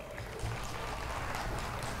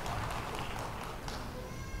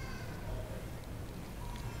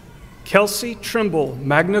 Kelsey Trimble,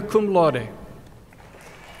 magna cum laude.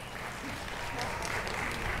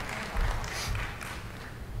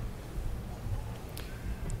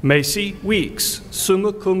 Macy Weeks,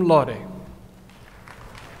 summa cum laude.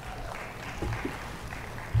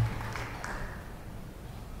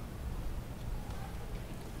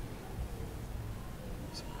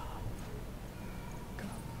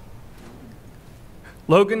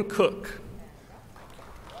 Logan Cook.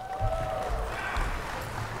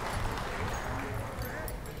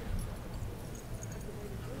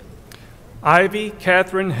 Ivy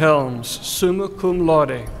Catherine Helms, summa cum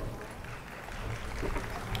laude.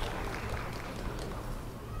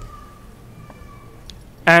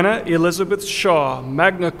 Anna Elizabeth Shaw,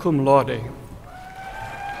 magna cum laude.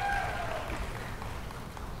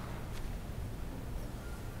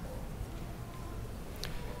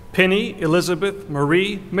 Penny Elizabeth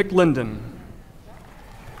Marie McLinden.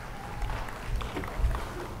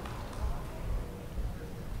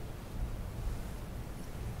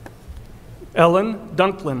 Ellen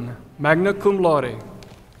Dunklin, magna cum laude.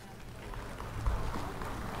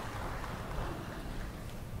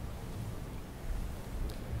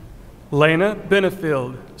 Lena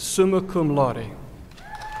Benefield, summa cum laude.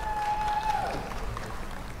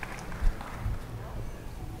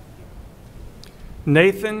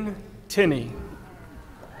 Nathan Tinney.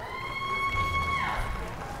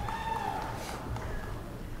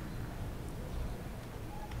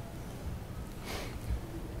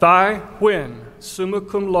 Thai Nguyen, summa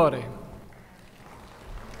cum laude.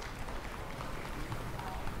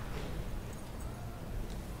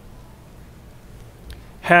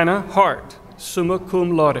 Hannah Hart, summa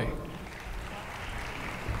cum laude.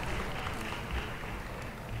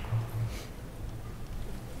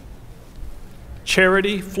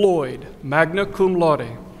 Charity Floyd, magna cum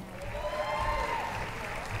laude.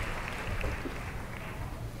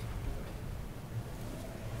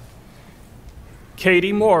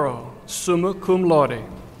 Katie Morrow, summa cum laude.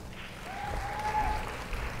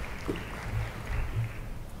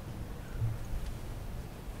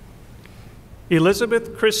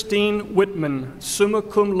 Elizabeth Christine Whitman, summa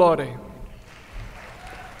cum laude.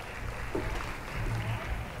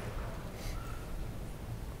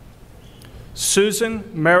 Susan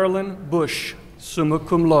Marilyn Bush, summa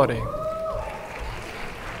cum laude.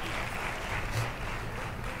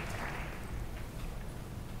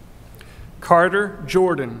 Carter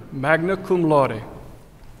Jordan, magna cum laude.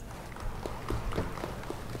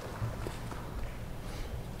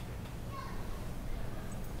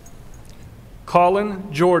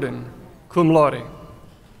 Colin Jordan, cum laude.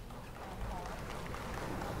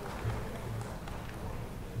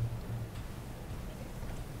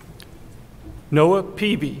 Noah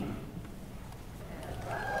Peavy.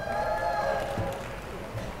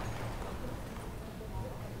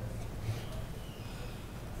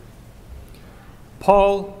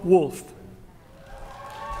 Paul Wolf.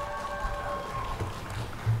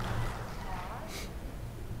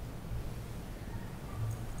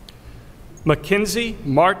 Mackenzie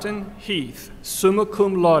Martin Heath, summa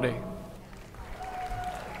cum laude.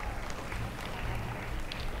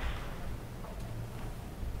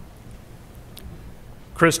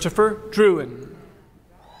 Christopher Druin.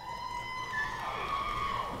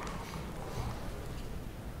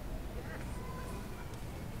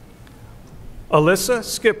 Alyssa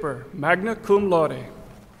Skipper, magna cum laude.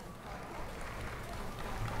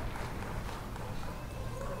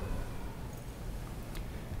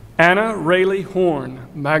 Anna Rayleigh Horn,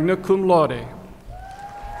 magna cum laude.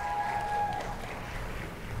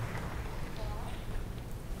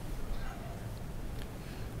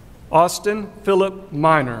 Austin Philip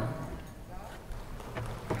Minor.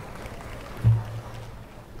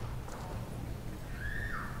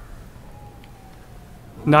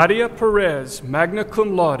 Nadia Perez, magna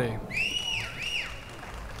cum laude.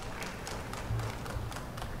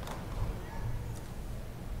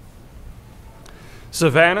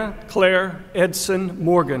 Savannah Claire Edson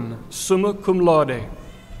Morgan, summa cum laude.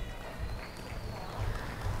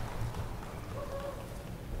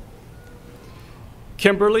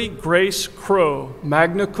 Kimberly Grace Crow,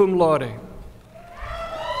 magna cum laude.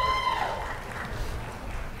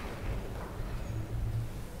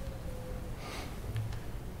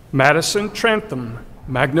 Madison Trantham,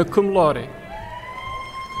 magna cum laude.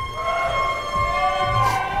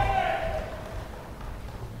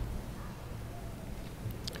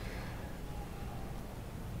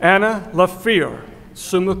 Anna LaFleur,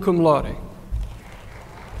 summa cum laude.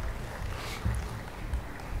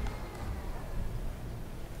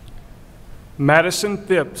 Madison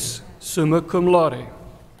Phipps, summa cum laude.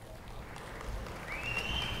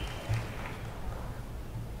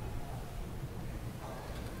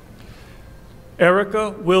 Erica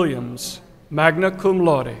Williams, magna cum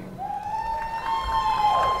laude.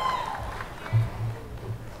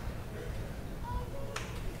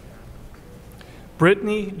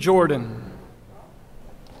 Brittany Jordan.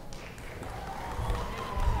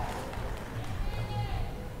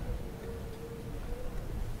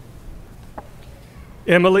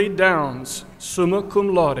 Emily Downs, summa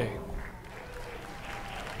cum laude.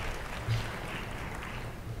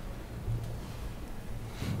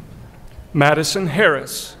 Madison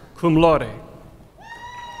Harris, cum laude.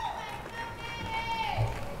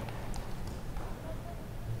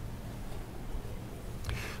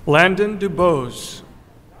 Landon DuBose.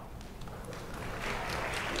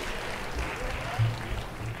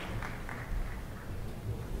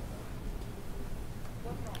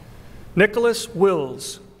 Nicholas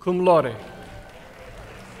Wills, cum laude.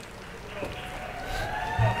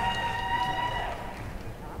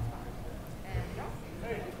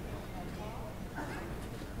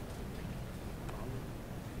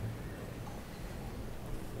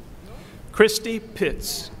 Christy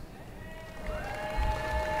Pitts.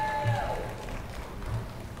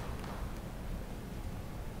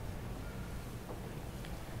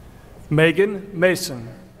 Megan Mason.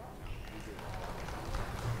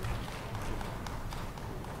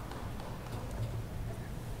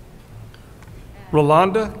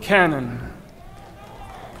 Rolanda Cannon.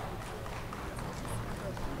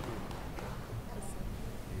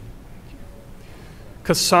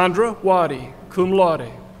 Cassandra Waddy, cum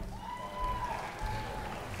laude.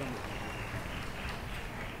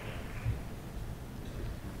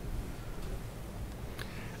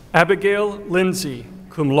 Abigail Lindsay,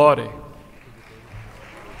 cum laude.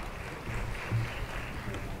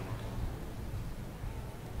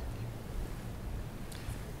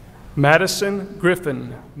 Madison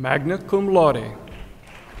Griffin, magna cum laude.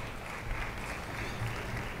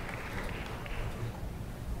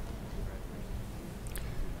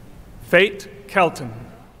 Fate Kelton.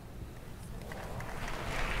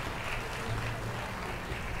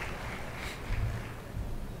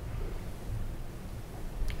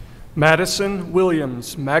 Madison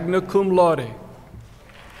Williams, magna cum laude.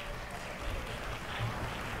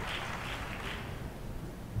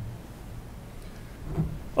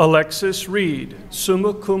 Alexis Reed,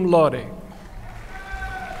 summa cum laude.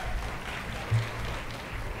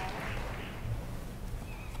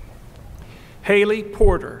 Haley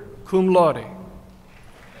Porter, cum laude.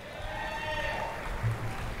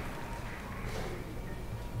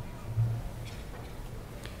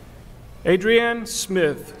 Adrienne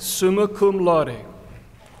Smith, summa cum laude.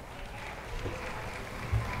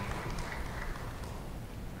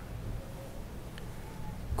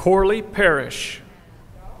 Corley Parrish.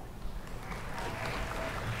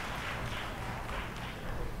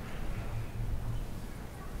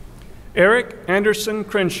 Eric Anderson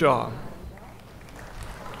Crenshaw.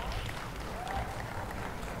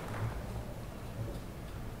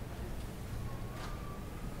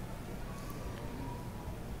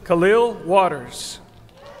 Khalil Waters.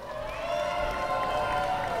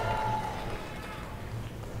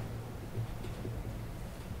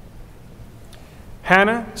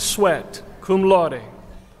 Hannah Sweat, cum laude.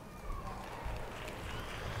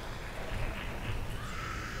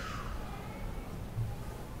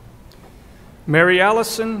 Mary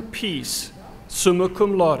Allison Peace, summa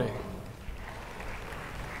cum laude.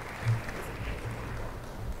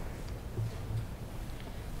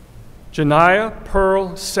 Janiyah Pearl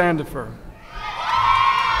Sandifer.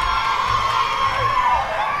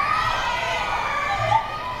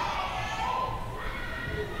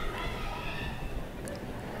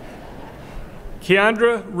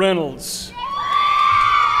 Keandra Reynolds.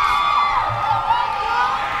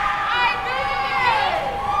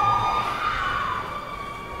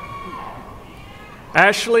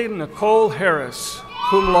 Ashley Nicole Harris,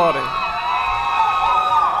 cum laude.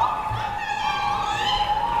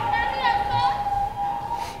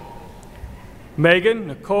 Megan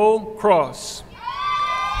Nicole Cross.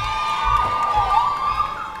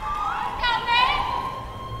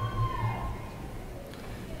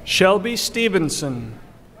 Shelby Stevenson.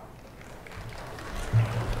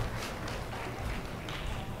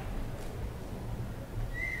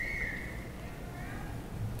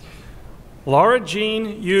 Laura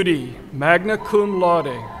Jean Udy, magna cum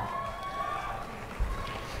laude.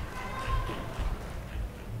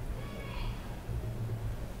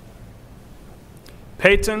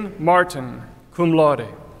 Peyton Martin, cum laude.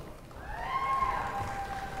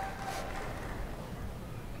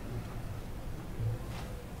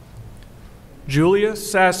 Julia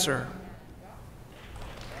Sasser.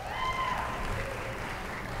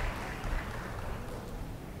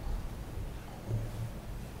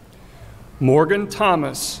 Morgan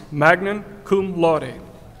Thomas, magna cum laude.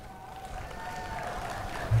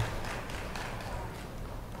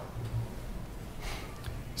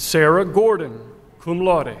 Sarah Gordon, cum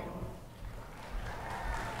laude.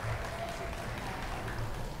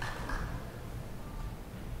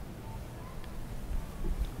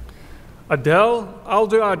 Adele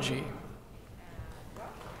Alduaji.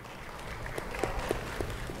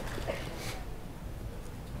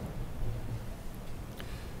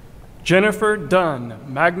 Jennifer Dunn,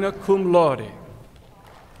 magna cum laude.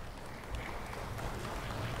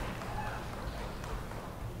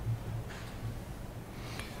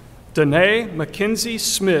 Danae Mackenzie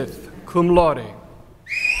Smith, cum laude.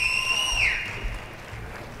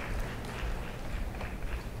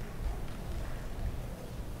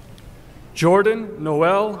 Jordan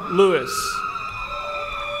Noel Lewis.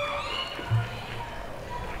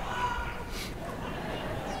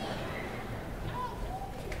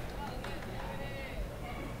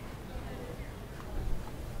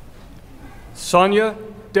 Sonia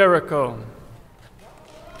Derrico.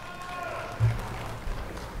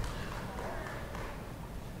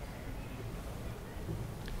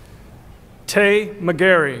 Tay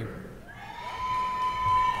McGarry.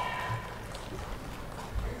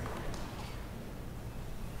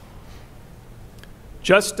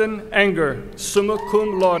 Justin Anger, summa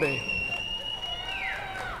cum laude.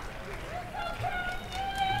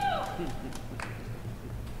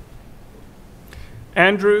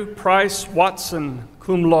 Andrew Price Watson,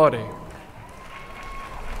 cum laude.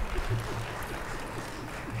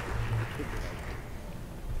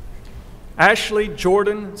 Ashley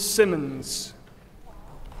Jordan Simmons.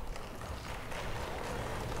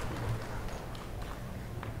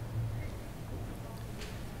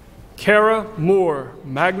 Kara Moore,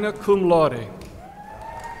 magna cum laude.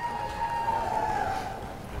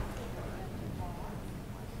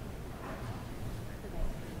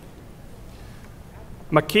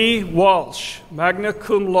 McKee Walsh, magna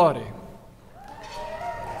cum laude.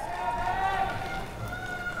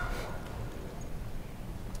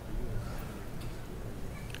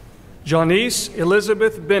 Janice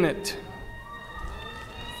Elizabeth Bennett.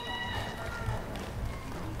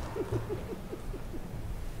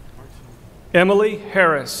 Emily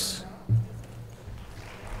Harris.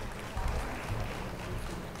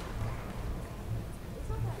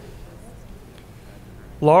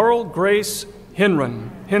 Laurel Grace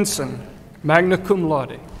Henson, magna cum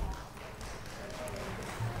laude.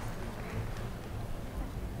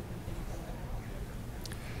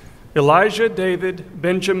 Elijah David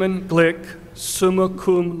Benjamin Glick, summa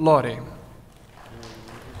cum laude.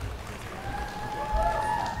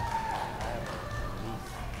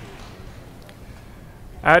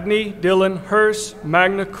 Adney Dylan Hurst,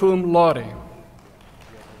 magna cum laude.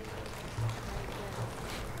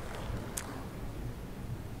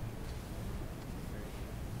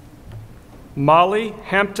 Molly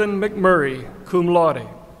Hampton McMurray, cum laude.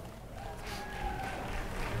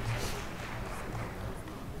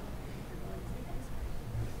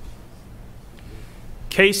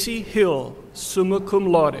 Casey Hill, summa cum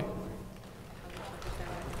laude.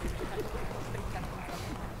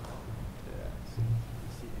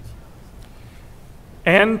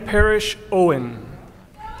 Ann Parrish Owen.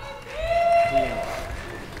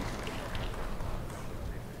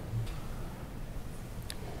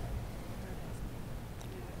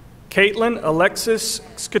 Caitlin Alexis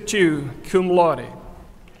Skatu, cum laude.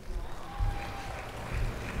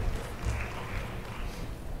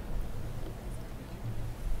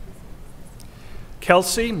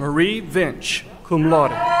 Kelsey Marie Vinch, cum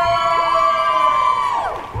laude.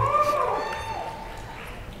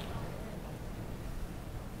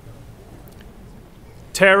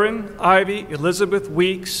 Taryn Ivy Elizabeth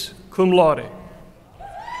Weeks, cum laude.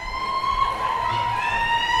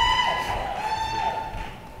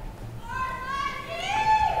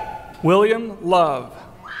 William Love.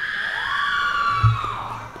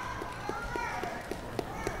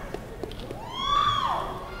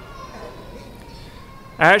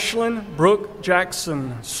 Ashlyn Brooke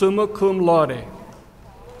Jackson, summa cum laude.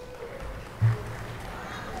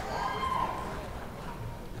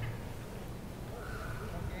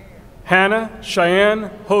 Hannah Cheyenne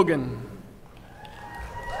Hogan.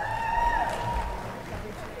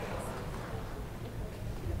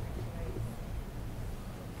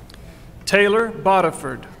 Taylor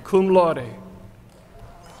Bodiford, cum laude.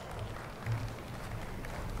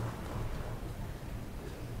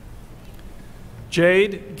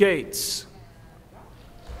 Jade Gates.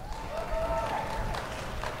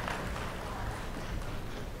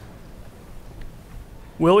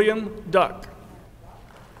 William Duck.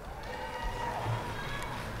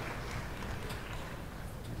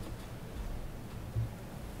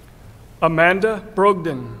 Amanda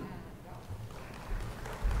Brogden.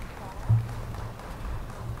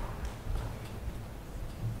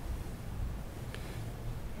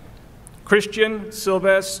 Christian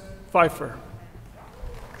Sylvester Pfeiffer.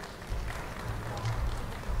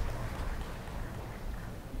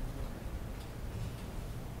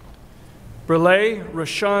 Brule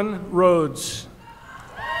Rashawn Rhodes.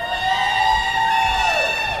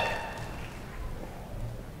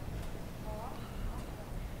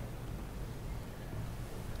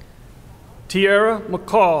 Tierra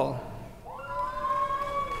McCall.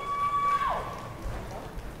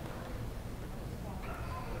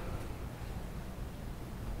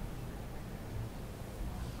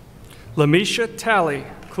 Lamisha Talley,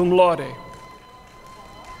 cum laude.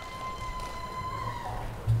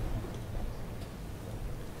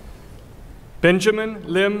 Benjamin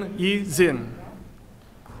Lim Yi Zin.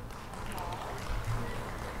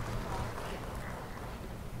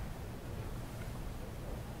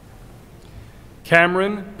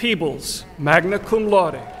 Cameron Peebles, magna cum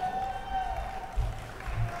laude.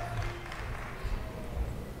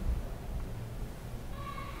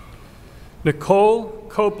 Nicole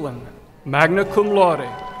Copeland, magna cum laude.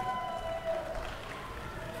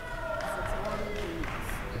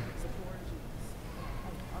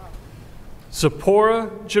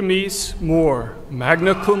 Zipporah Jamise Moore,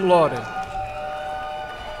 magna cum laude.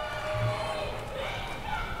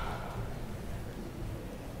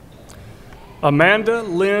 Amanda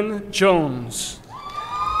Lynn Jones.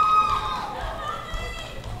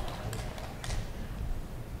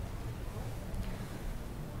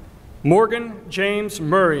 Morgan James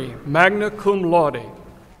Murray, magna cum laude.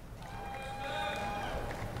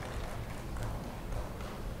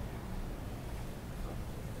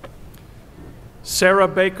 Sarah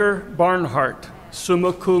Baker Barnhart,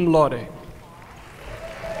 summa cum laude.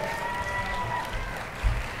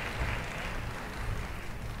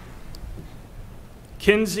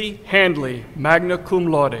 Kinsey Handley, magna cum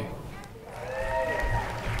laude.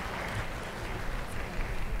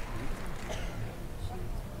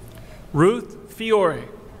 Ruth Fiore,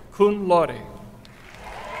 cum laude.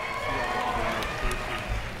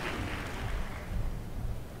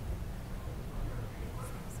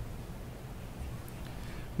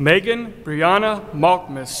 Megan Brianna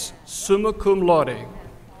Malkmus, summa cum laude.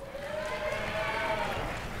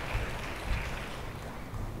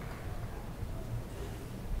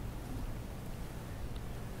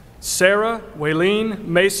 Sarah Waylene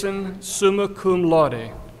Mason, summa cum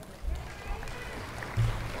laude.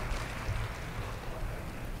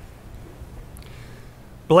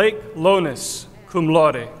 Blake Lonis, cum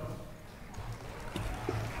laude.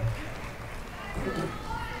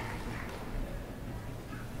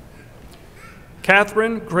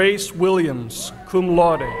 Catherine Grace Williams, cum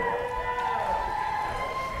laude.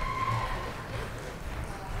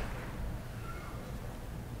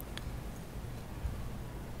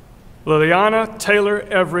 Liliana Taylor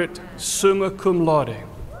Everett, summa cum laude.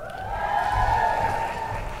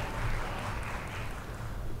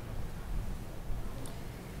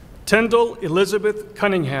 Tyndall Elizabeth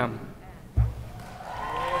Cunningham.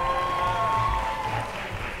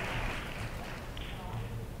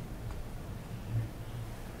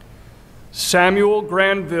 Samuel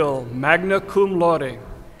Granville, magna cum laude.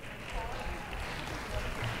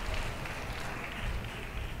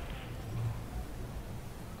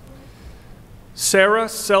 Sarah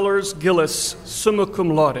Sellers Gillis, summa cum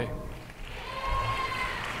laude.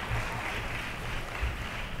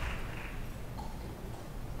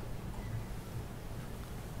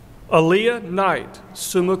 Aaliyah Knight,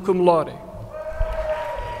 summa cum laude.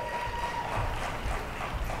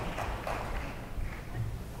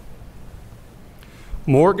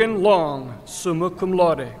 Morgan Long, summa cum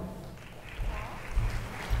laude.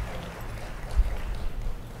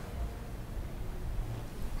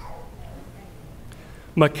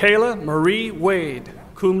 Michaela Marie Wade,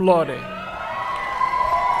 cum laude.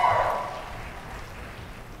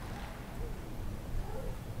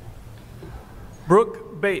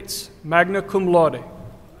 Brooke Bates, magna cum laude.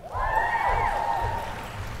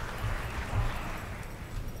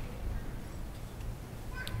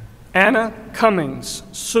 Anna Cummings,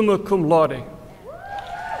 summa cum laude.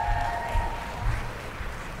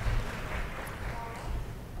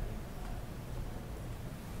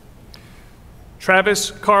 Travis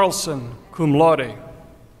Carlson, cum laude.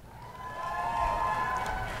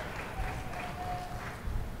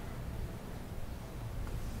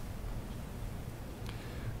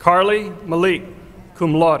 Carly Malik,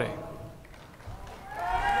 cum laude.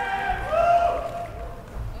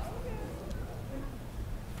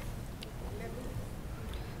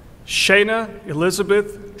 Shayna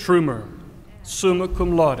Elizabeth Trumer, summa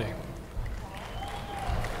cum laude.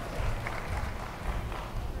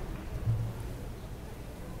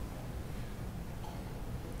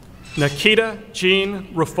 Nikita Jean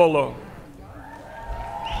Ruffolo.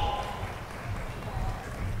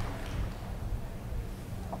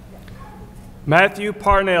 Matthew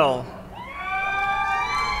Parnell.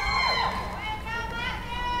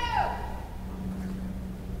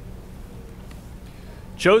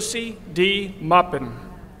 Josie D. Moppin.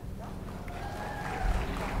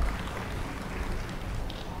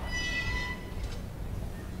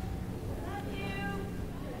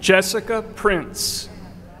 Jessica Prince.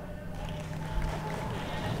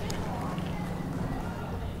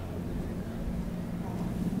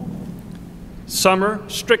 Summer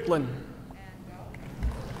Strickland.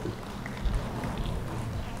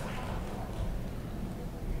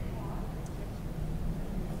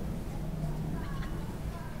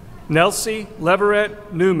 Nelsie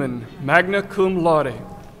Leverett Newman, magna cum laude.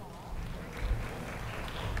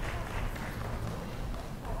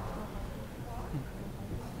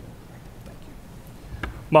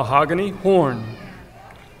 Mahogany Horn.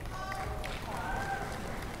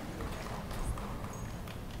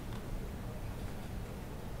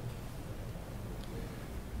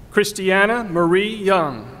 Christiana Marie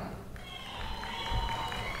Young.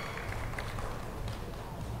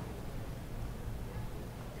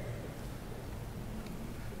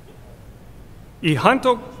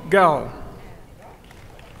 Ihanto Gao.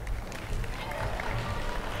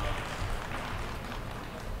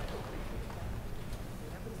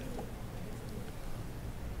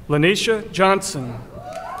 Lanisha Johnson.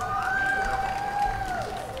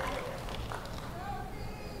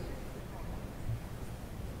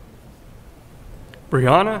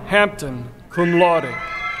 Brianna Hampton, cum laude.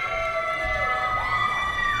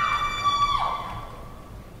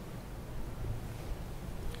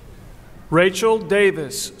 Rachel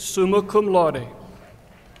Davis, summa cum laude.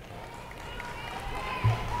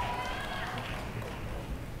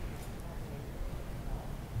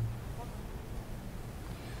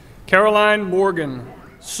 Caroline Morgan,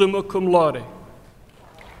 summa cum laude.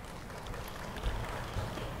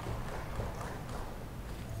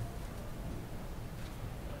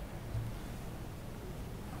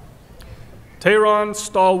 Tehran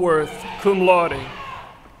Stallworth, cum laude.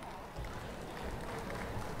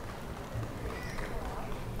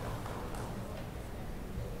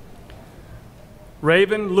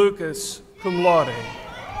 Raven Lucas, cum laude.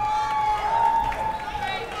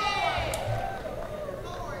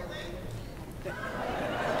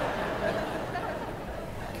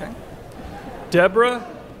 Okay.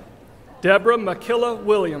 Deborah Makilla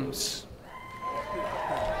Williams.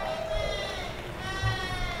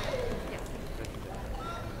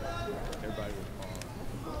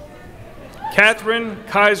 Catherine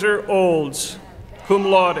Kaiser Olds, cum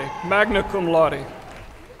laude, magna cum laude.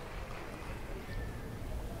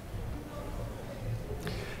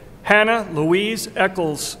 Hannah Louise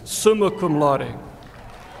Eccles, summa cum laude.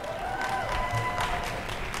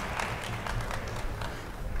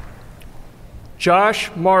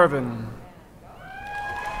 Josh Marvin.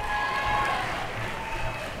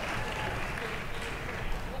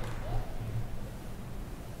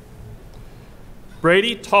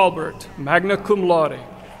 Brady Talbert, magna cum laude.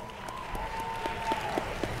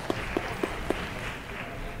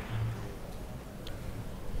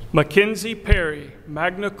 Mackenzie Perry,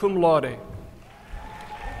 magna cum laude.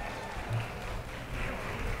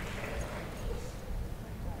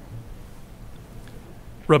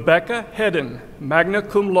 Rebecca Hedden, magna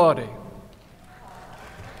cum laude.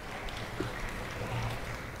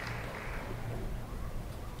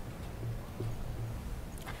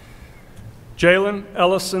 Jalen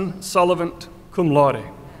Ellison Sullivan, cum laude.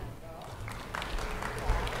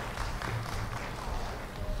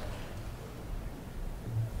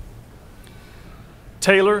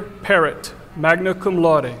 Taylor Parrott, magna cum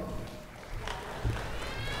laude.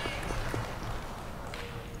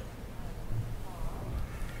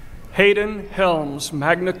 Hayden Helms,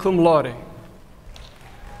 magna cum laude.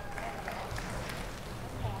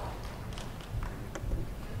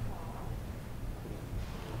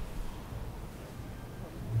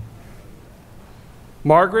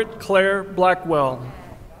 Margaret Claire Blackwell.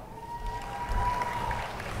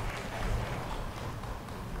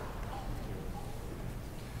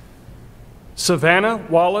 Savannah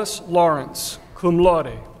Wallace Lawrence, cum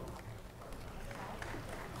laude.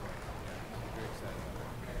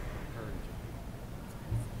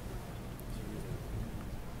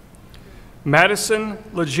 Madison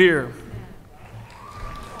Legier.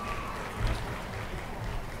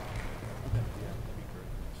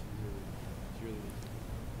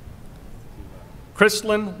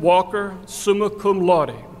 Chrislyn Walker, summa cum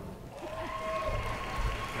laude.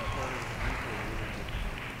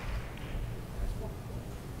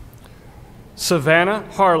 Savannah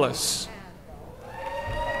Harless.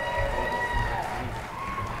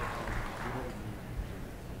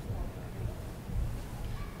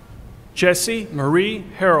 Jessie Marie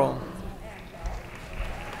Harrell.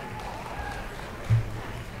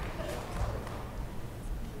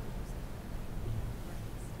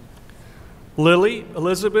 Lily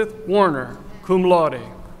Elizabeth Warner, cum laude.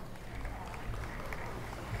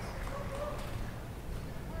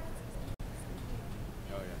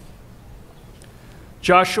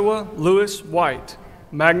 Joshua Lewis White,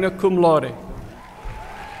 magna cum laude.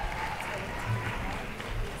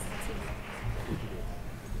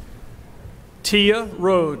 Tia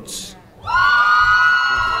Rhodes.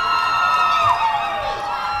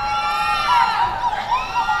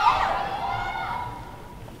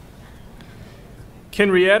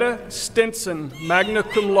 Henrietta Stinson, magna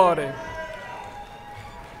cum laude.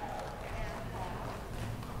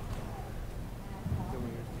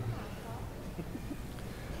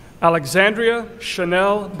 Alexandria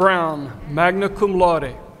Chanel Brown, magna cum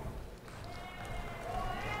laude.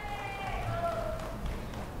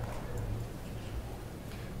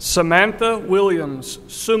 Samantha Williams,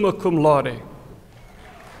 summa cum laude.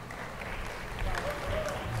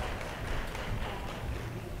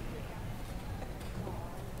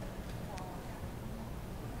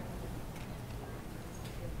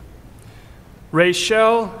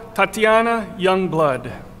 Rachel Tatiana Youngblood.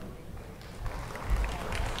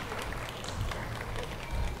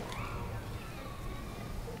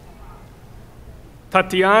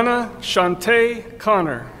 Tatiana Shantae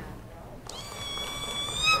Connor.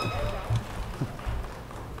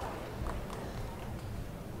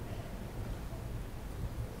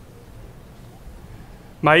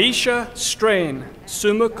 Maisha Strain,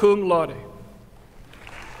 summa cum laude.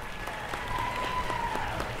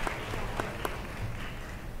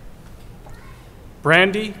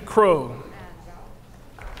 Brandy Crow.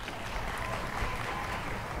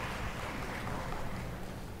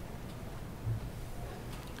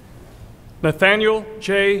 Nathaniel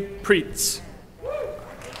J. Preetz.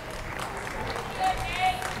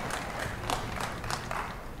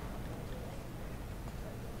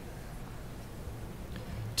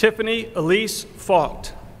 Tiffany Elise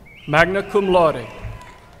Faught, magna cum laude.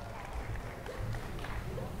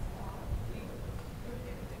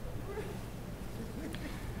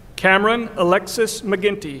 Cameron Alexis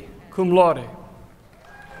McGinty, cum laude.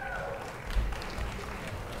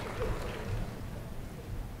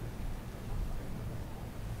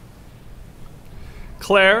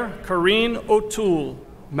 Claire Corrine O'Toole,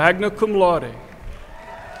 magna cum laude.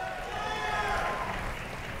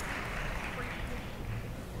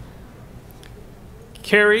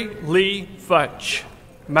 Carrie Lee Futch,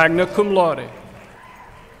 magna cum laude.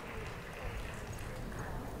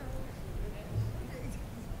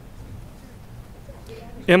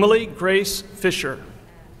 Emily Grace Fisher.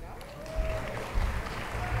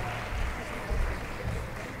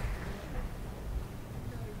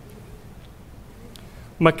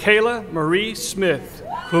 Michaela Marie Smith,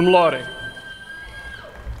 cum laude.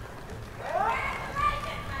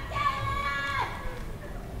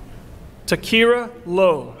 Takira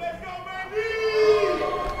Lowe.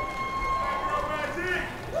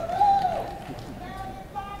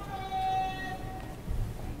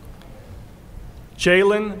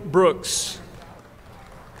 Jalen Brooks.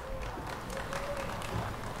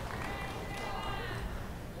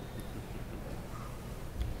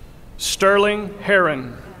 Sterling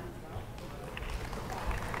Heron.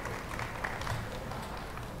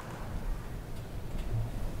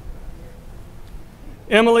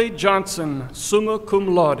 Emily Johnson, summa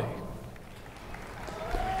cum laude.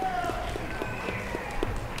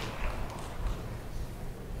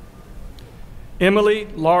 Emily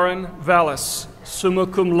Lauren Vallis, summa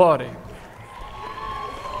cum laude.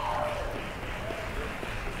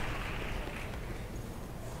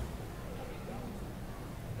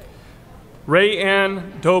 Ray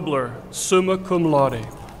Ann Dobler, summa cum laude.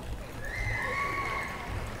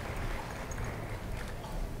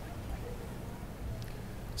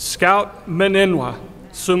 Scout Menenwa,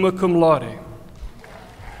 summa cum laude.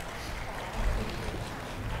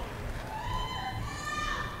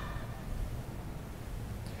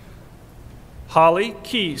 Holly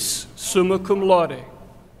Keese, summa cum laude.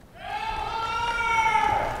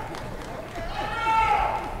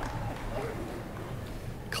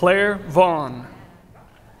 Claire Vaughn.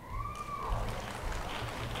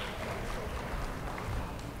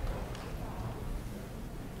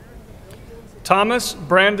 Thomas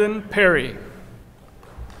Brandon Perry.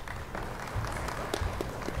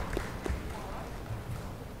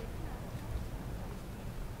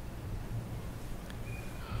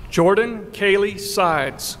 Jordan Kaylee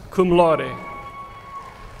Sides, cum laude.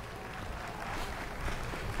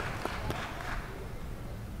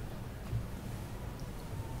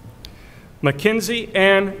 Mackenzie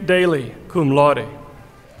Ann Daly, cum laude.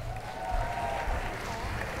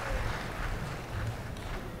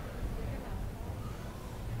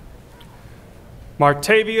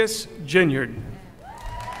 Martavius Ginyard.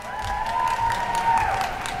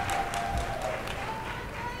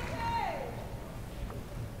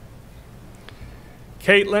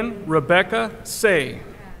 Caitlin Rebecca Say.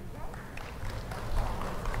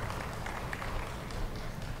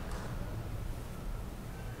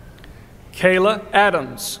 Kayla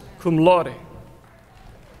Adams, cum laude.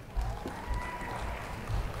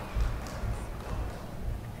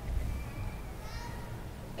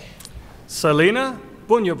 Selena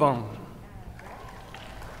Bunyavan.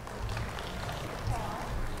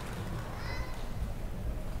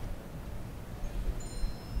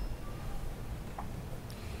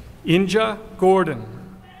 Inja Gordon.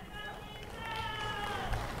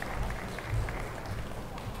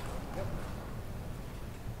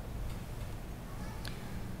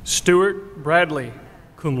 Stuart Bradley,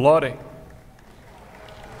 cum laude.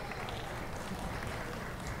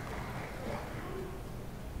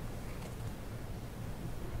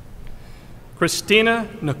 Christina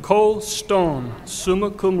Nicole Stone,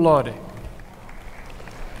 summa cum laude.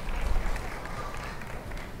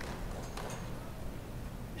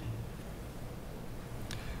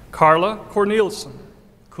 Carla Cornelison,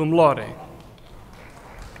 cum laude.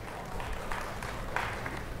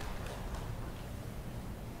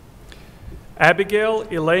 Abigail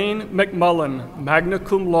Elaine McMullen, magna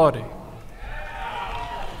cum laude.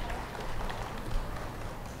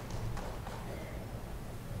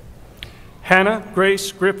 Hannah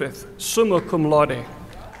Grace Griffith, summa cum laude.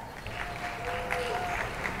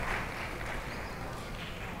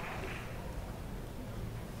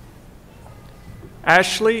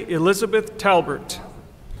 Ashley Elizabeth Talbert.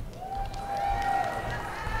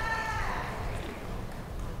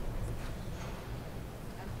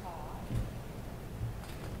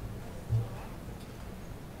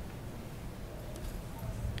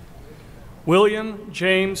 William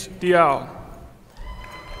James Diao.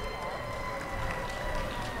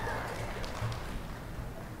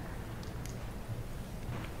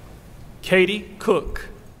 Katie Cook.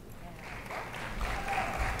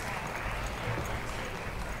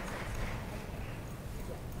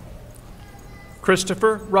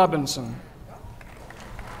 Christopher Robinson.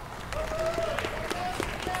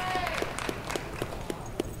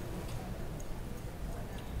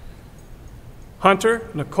 Hunter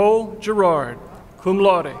Nicole Gerard, cum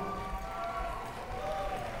laude.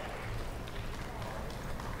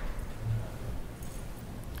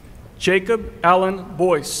 Jacob Allen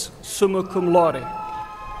Boyce, summa cum laude.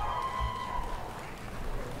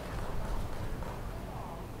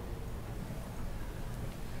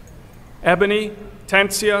 Ebony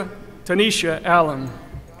Tanisha Allen.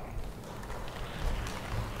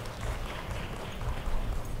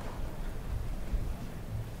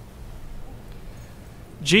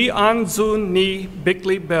 Ji Anzun Ni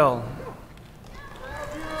Bickley Bell.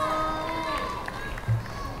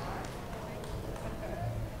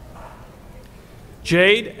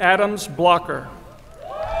 Jade Adams Blocker.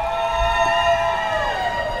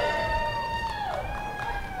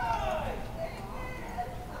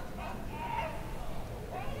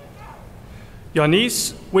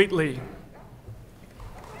 Yanis Wheatley.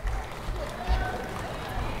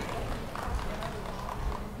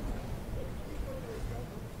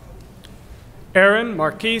 Aaron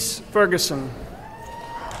Marquise Ferguson.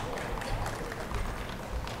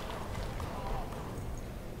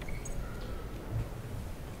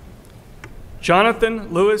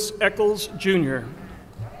 Jonathan Lewis Eccles, Jr.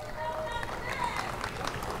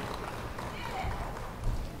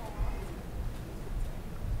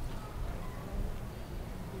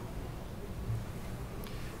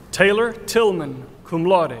 Taylor Tillman, cum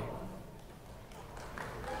laude.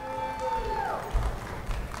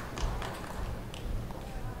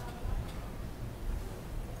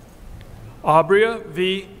 Abria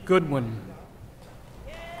V. Goodwin.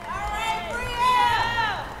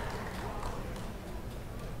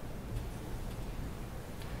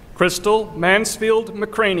 Crystal Mansfield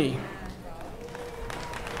McCraney.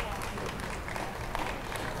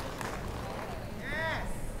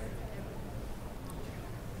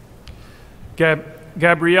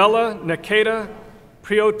 Gabriella Nakeda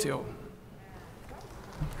Priotio.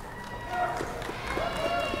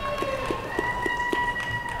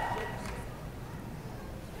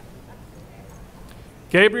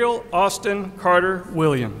 Gabriel Austin Carter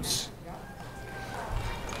Williams.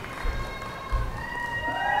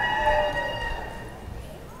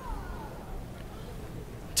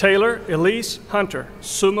 Taylor Elise Hunter,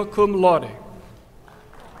 summa cum laude.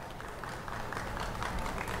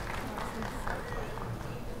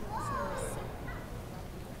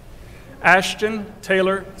 Ashton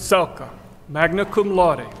Taylor Zelka, magna cum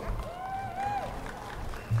laude.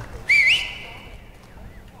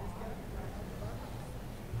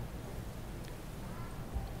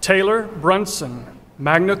 Taylor Brunson,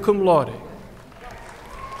 magna cum laude.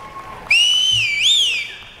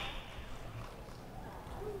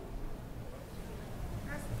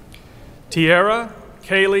 Tiara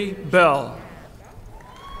Kaylee Bell.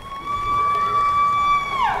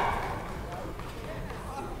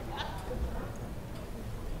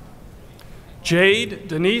 Jade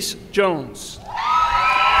Denise Jones.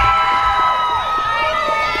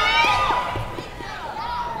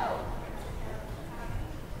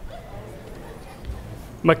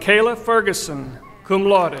 Michaela Ferguson, cum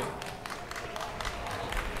laude.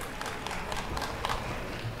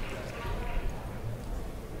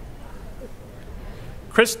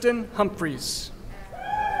 Kristen Humphreys.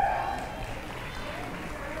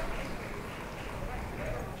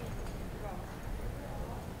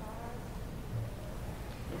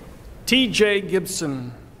 T.J.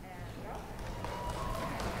 Gibson.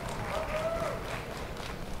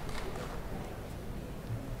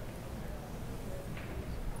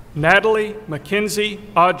 Natalie Mackenzie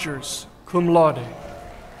Odgers, cum laude.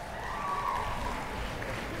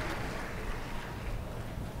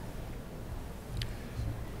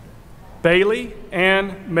 Bailey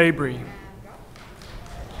Ann Mabry.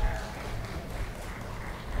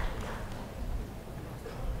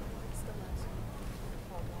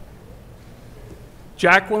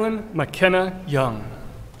 Jacqueline McKenna Young.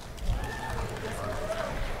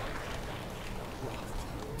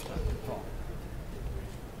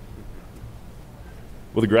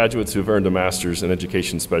 Will the graduates who have earned a master's in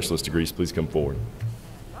education specialist degrees please come forward?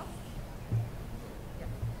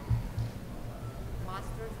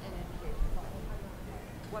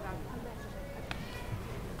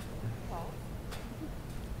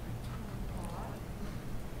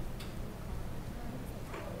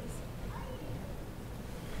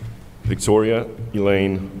 Victoria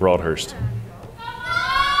Elaine Broadhurst.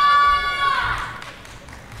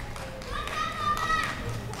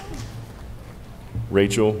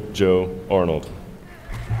 Rachel Jo Arnold.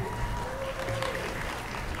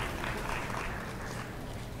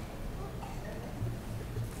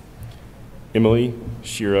 Emily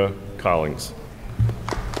Shira Collins.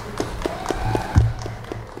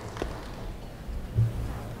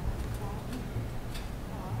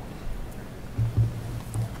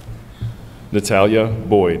 Natalia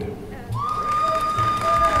Boyd.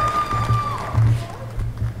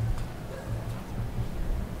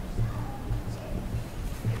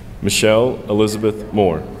 Michelle Elizabeth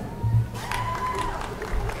Moore.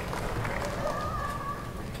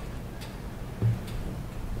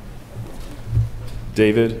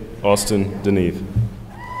 David Austin Deneve.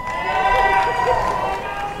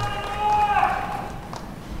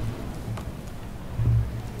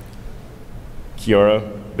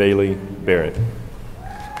 Kiara Bailey Barrett.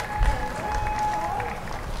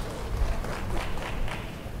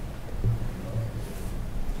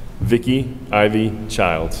 Vicky Ivy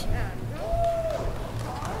Childs.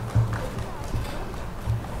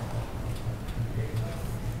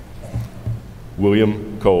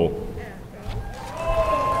 William Cole.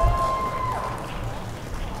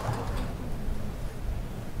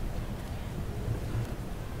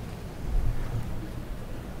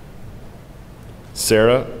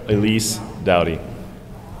 Sarah Elise Dowdy.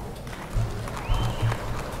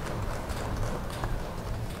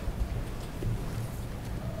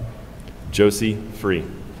 Josie Free.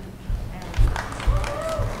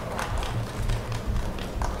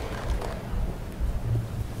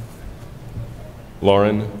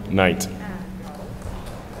 Lauren Knight.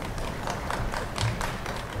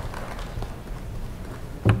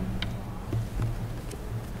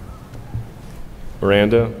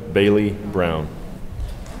 Miranda Bailey Brown.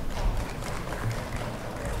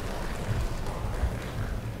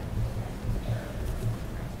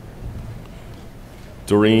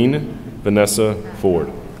 Doreen Vanessa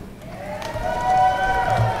Ford.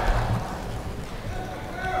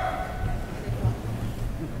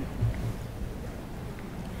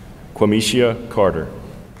 Quamisha Carter.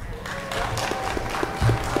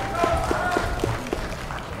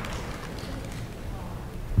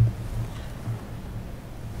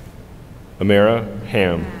 Amara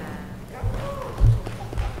Ham.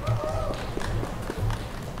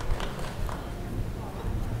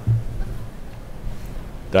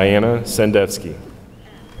 Diana Sendevsky.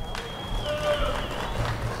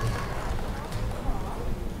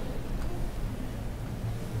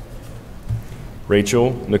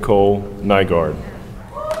 Rachel Nicole Nygaard.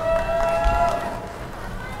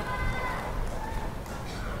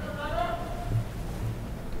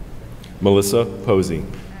 Melissa Posey.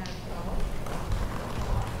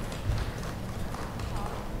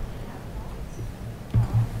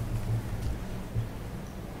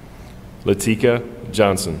 Latika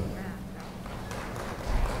Johnson.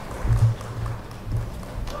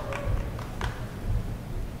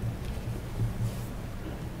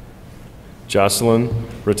 Jocelyn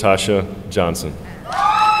Ratasha Johnson.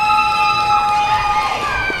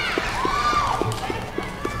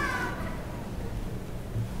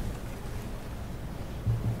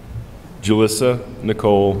 Julissa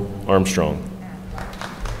Nicole Armstrong.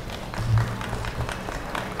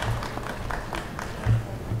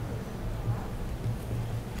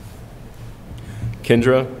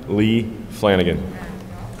 Kendra Lee Flanagan.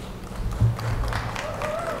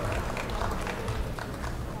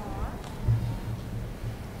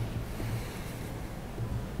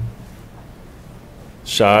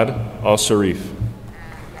 Shad Al-Sharif.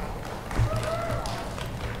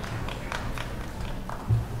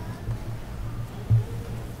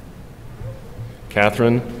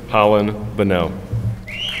 Catherine Holland Bonnell.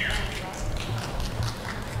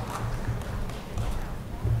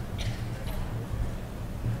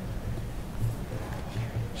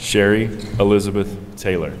 Sherry Elizabeth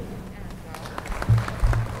Taylor.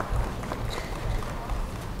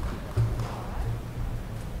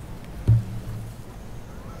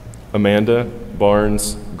 Amanda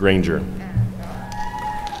Barnes Granger.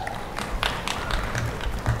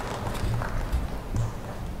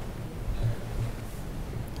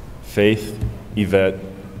 Faith Yvette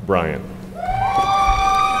Bryant.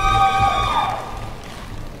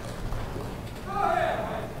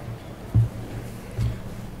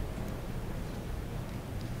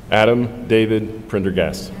 Adam David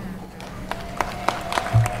Prendergast.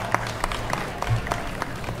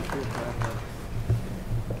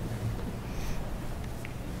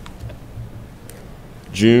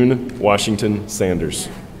 June Washington Sanders.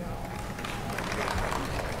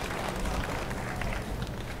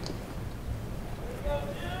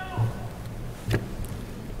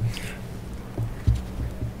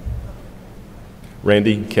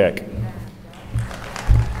 Randy Keck.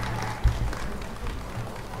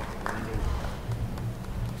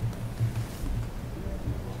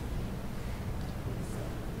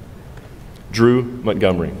 Drew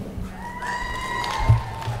Montgomery.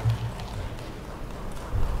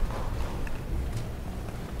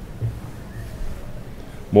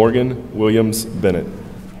 Morgan Williams Bennett.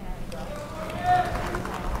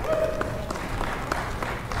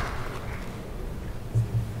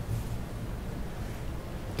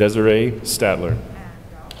 Desiree Statler.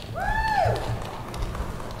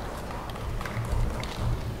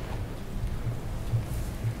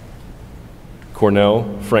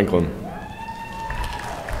 Cornell Franklin.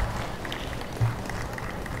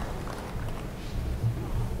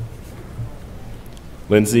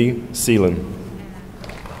 Lindsay Seelan.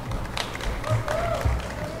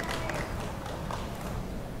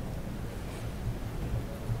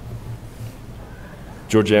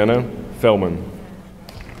 Georgiana Fellman.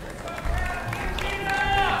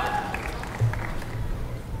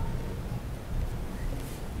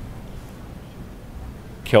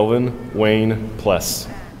 Kelvin Wayne Pless.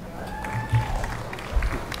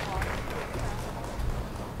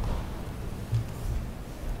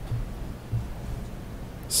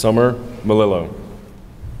 Summer Malillo.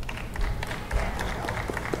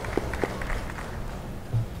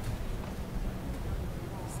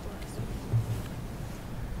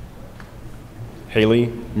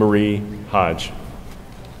 Haley Marie Hodge.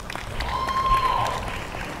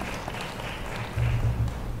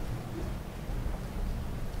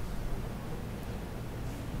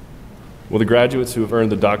 Will the graduates who have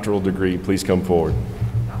earned the doctoral degree please come forward?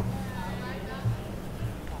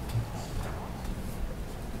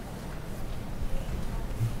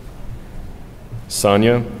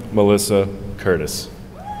 Sonia Melissa Curtis.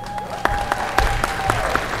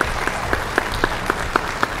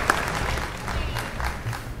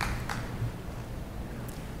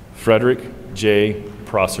 Frederick J.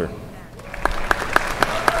 Prosser.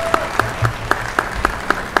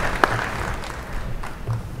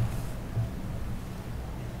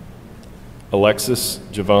 Alexis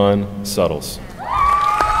Javon Suttles.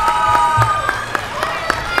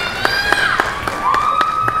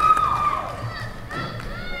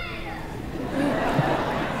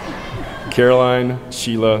 Caroline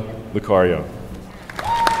Sheila Lucario.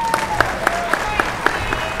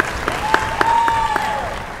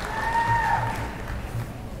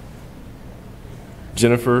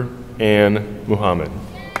 Jennifer Ann Muhammad.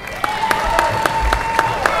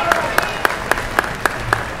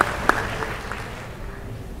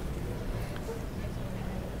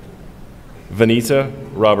 Vanita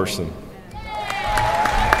Robertson.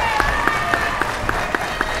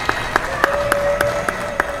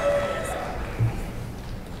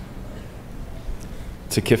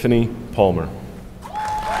 Tiffany Palmer.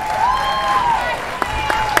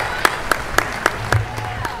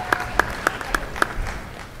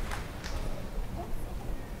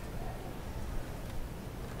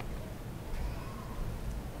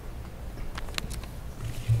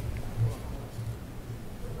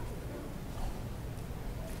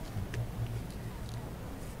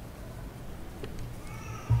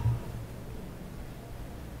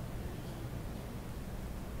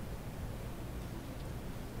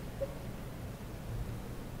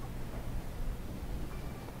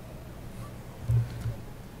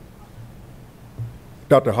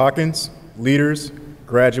 Dr. Hawkins, leaders,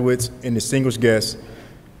 graduates, and distinguished guests,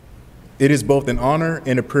 it is both an honor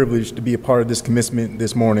and a privilege to be a part of this commencement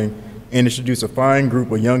this morning and introduce a fine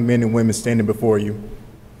group of young men and women standing before you.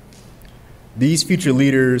 These future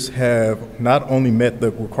leaders have not only met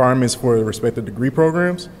the requirements for the respective degree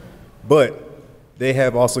programs, but they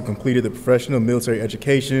have also completed the professional military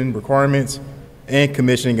education requirements and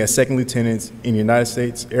commissioning as second lieutenants in the United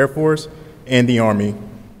States Air Force and the Army,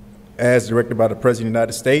 as directed by the President of the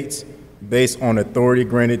United States, based on authority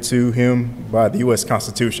granted to him by the U.S.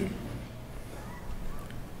 Constitution.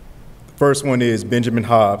 The first one is Benjamin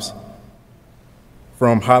Hobbs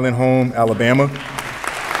from Highland Home, Alabama.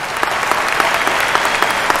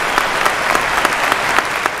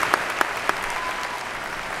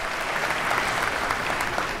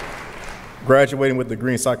 Graduating with a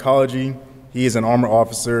degree in psychology, he is an armor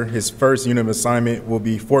officer. His first unit of assignment will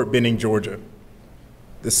be Fort Benning, Georgia.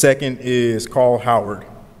 The second is Carl Howard.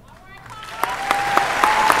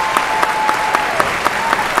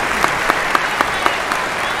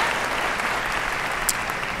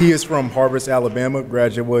 He is from Harvest, Alabama,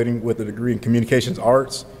 graduating with a degree in communications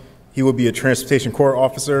arts. He will be a transportation corps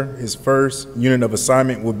officer. His first unit of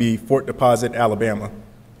assignment will be Fort Deposit, Alabama.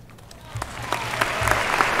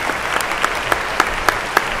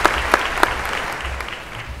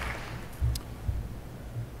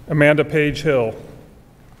 Amanda Page Hill.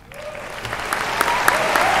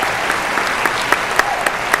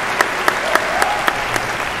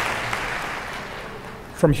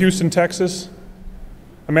 From Houston, Texas.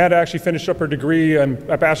 Amanda actually finished up her degree, a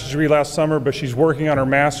bachelor's degree last summer, but she's working on her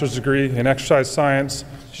master's degree in exercise science.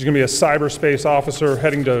 She's going to be a cyberspace officer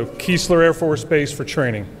heading to Keesler Air Force Base for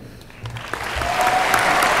training.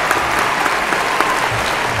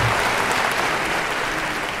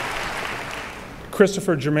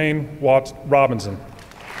 Christopher Jermaine Watts Robinson.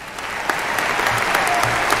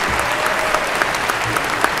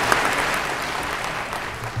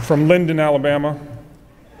 From Linden, Alabama.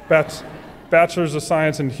 Bachelor's of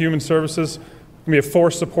Science in Human Services, going to be a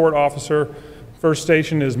Force Support Officer. First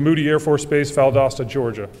station is Moody Air Force Base, Valdosta,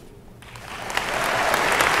 Georgia.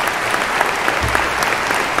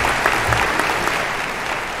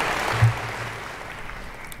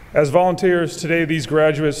 As volunteers, today these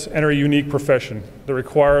graduates enter a unique profession that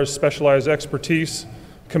requires specialized expertise,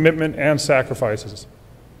 commitment, and sacrifices.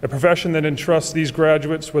 A profession that entrusts these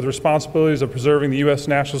graduates with responsibilities of preserving the U.S.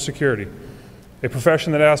 national security. A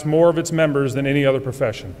profession that asks more of its members than any other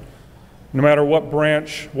profession. No matter what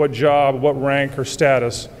branch, what job, what rank or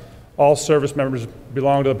status, all service members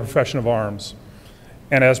belong to the profession of arms.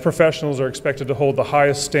 And as professionals are expected to hold the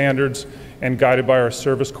highest standards and guided by our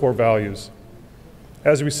service core values.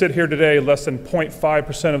 As we sit here today, less than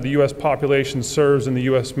 0.5% of the U.S. population serves in the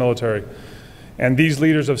U.S. military. And these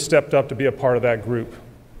leaders have stepped up to be a part of that group.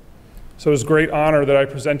 So it's a great honor that I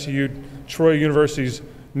present to you Troy University's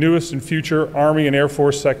newest and future Army and Air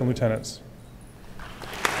Force second lieutenants.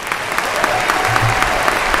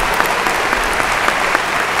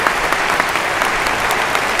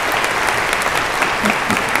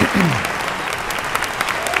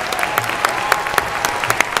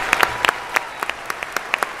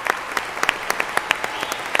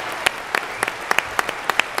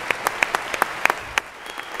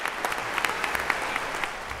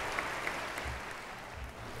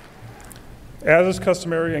 As is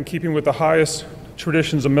customary, in keeping with the highest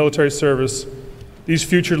traditions of military service, these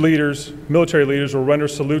future leaders, military leaders, will render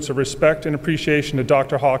salutes of respect and appreciation to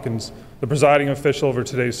Dr. Hawkins, the presiding official over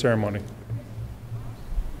today's ceremony.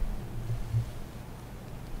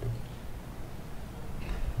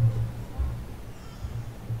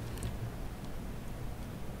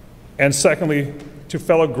 And secondly, to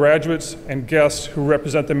fellow graduates and guests who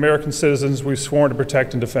represent the American citizens we've sworn to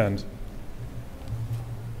protect and defend.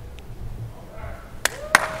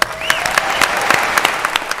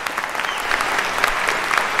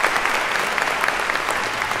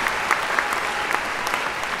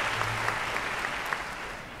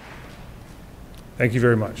 Thank you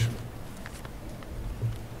very much.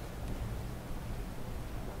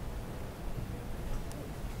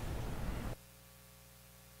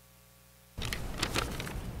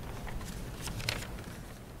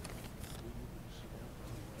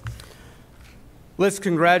 Let's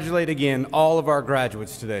congratulate again all of our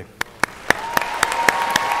graduates today.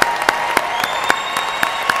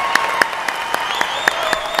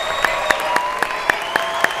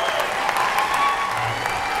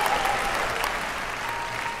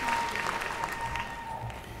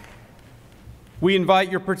 We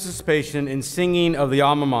invite your participation in singing of the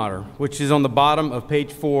alma mater, which is on the bottom of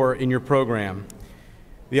page 4 in your program.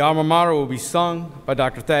 The alma mater will be sung by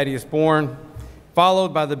Dr. Thaddeus Bourne,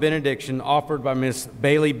 followed by the benediction offered by Ms.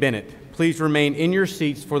 Bailey Bennett. Please remain in your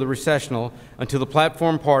seats for the recessional until the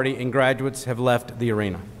platform party and graduates have left the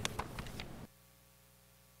arena.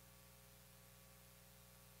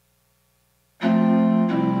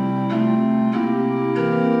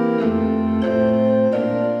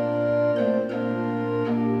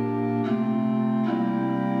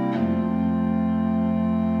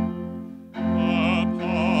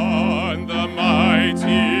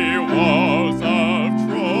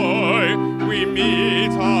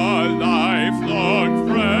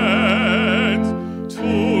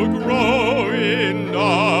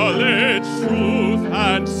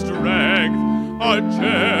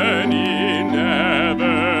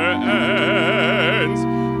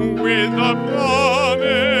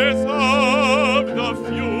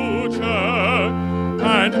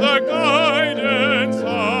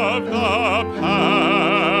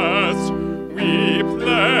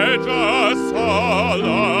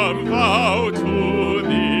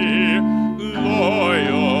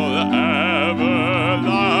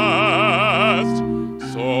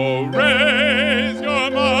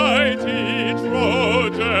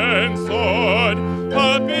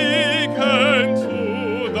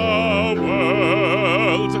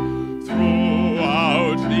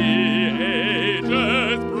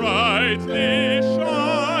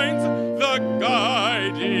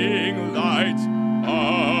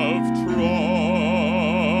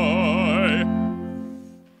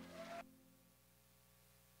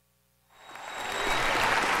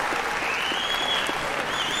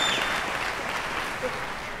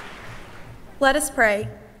 Let us pray.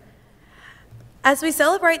 As we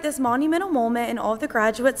celebrate this monumental moment in all of the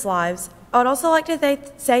graduates' lives, I would also like to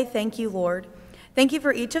say thank you, Lord. Thank you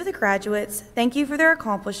for each of the graduates, thank you for their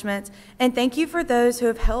accomplishments, and thank you for those who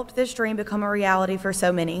have helped this dream become a reality for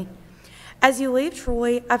so many. As you leave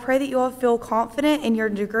Troy, I pray that you all feel confident in your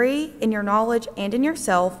degree, in your knowledge, and in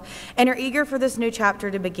yourself, and are eager for this new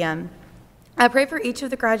chapter to begin. I pray for each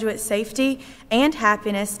of the graduates' safety and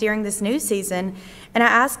happiness during this new season, and I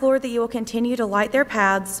ask, Lord, that you will continue to light their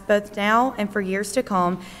paths both now and for years to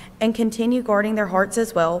come, and continue guarding their hearts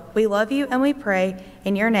as well. We love you and we pray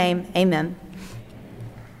in your name, amen.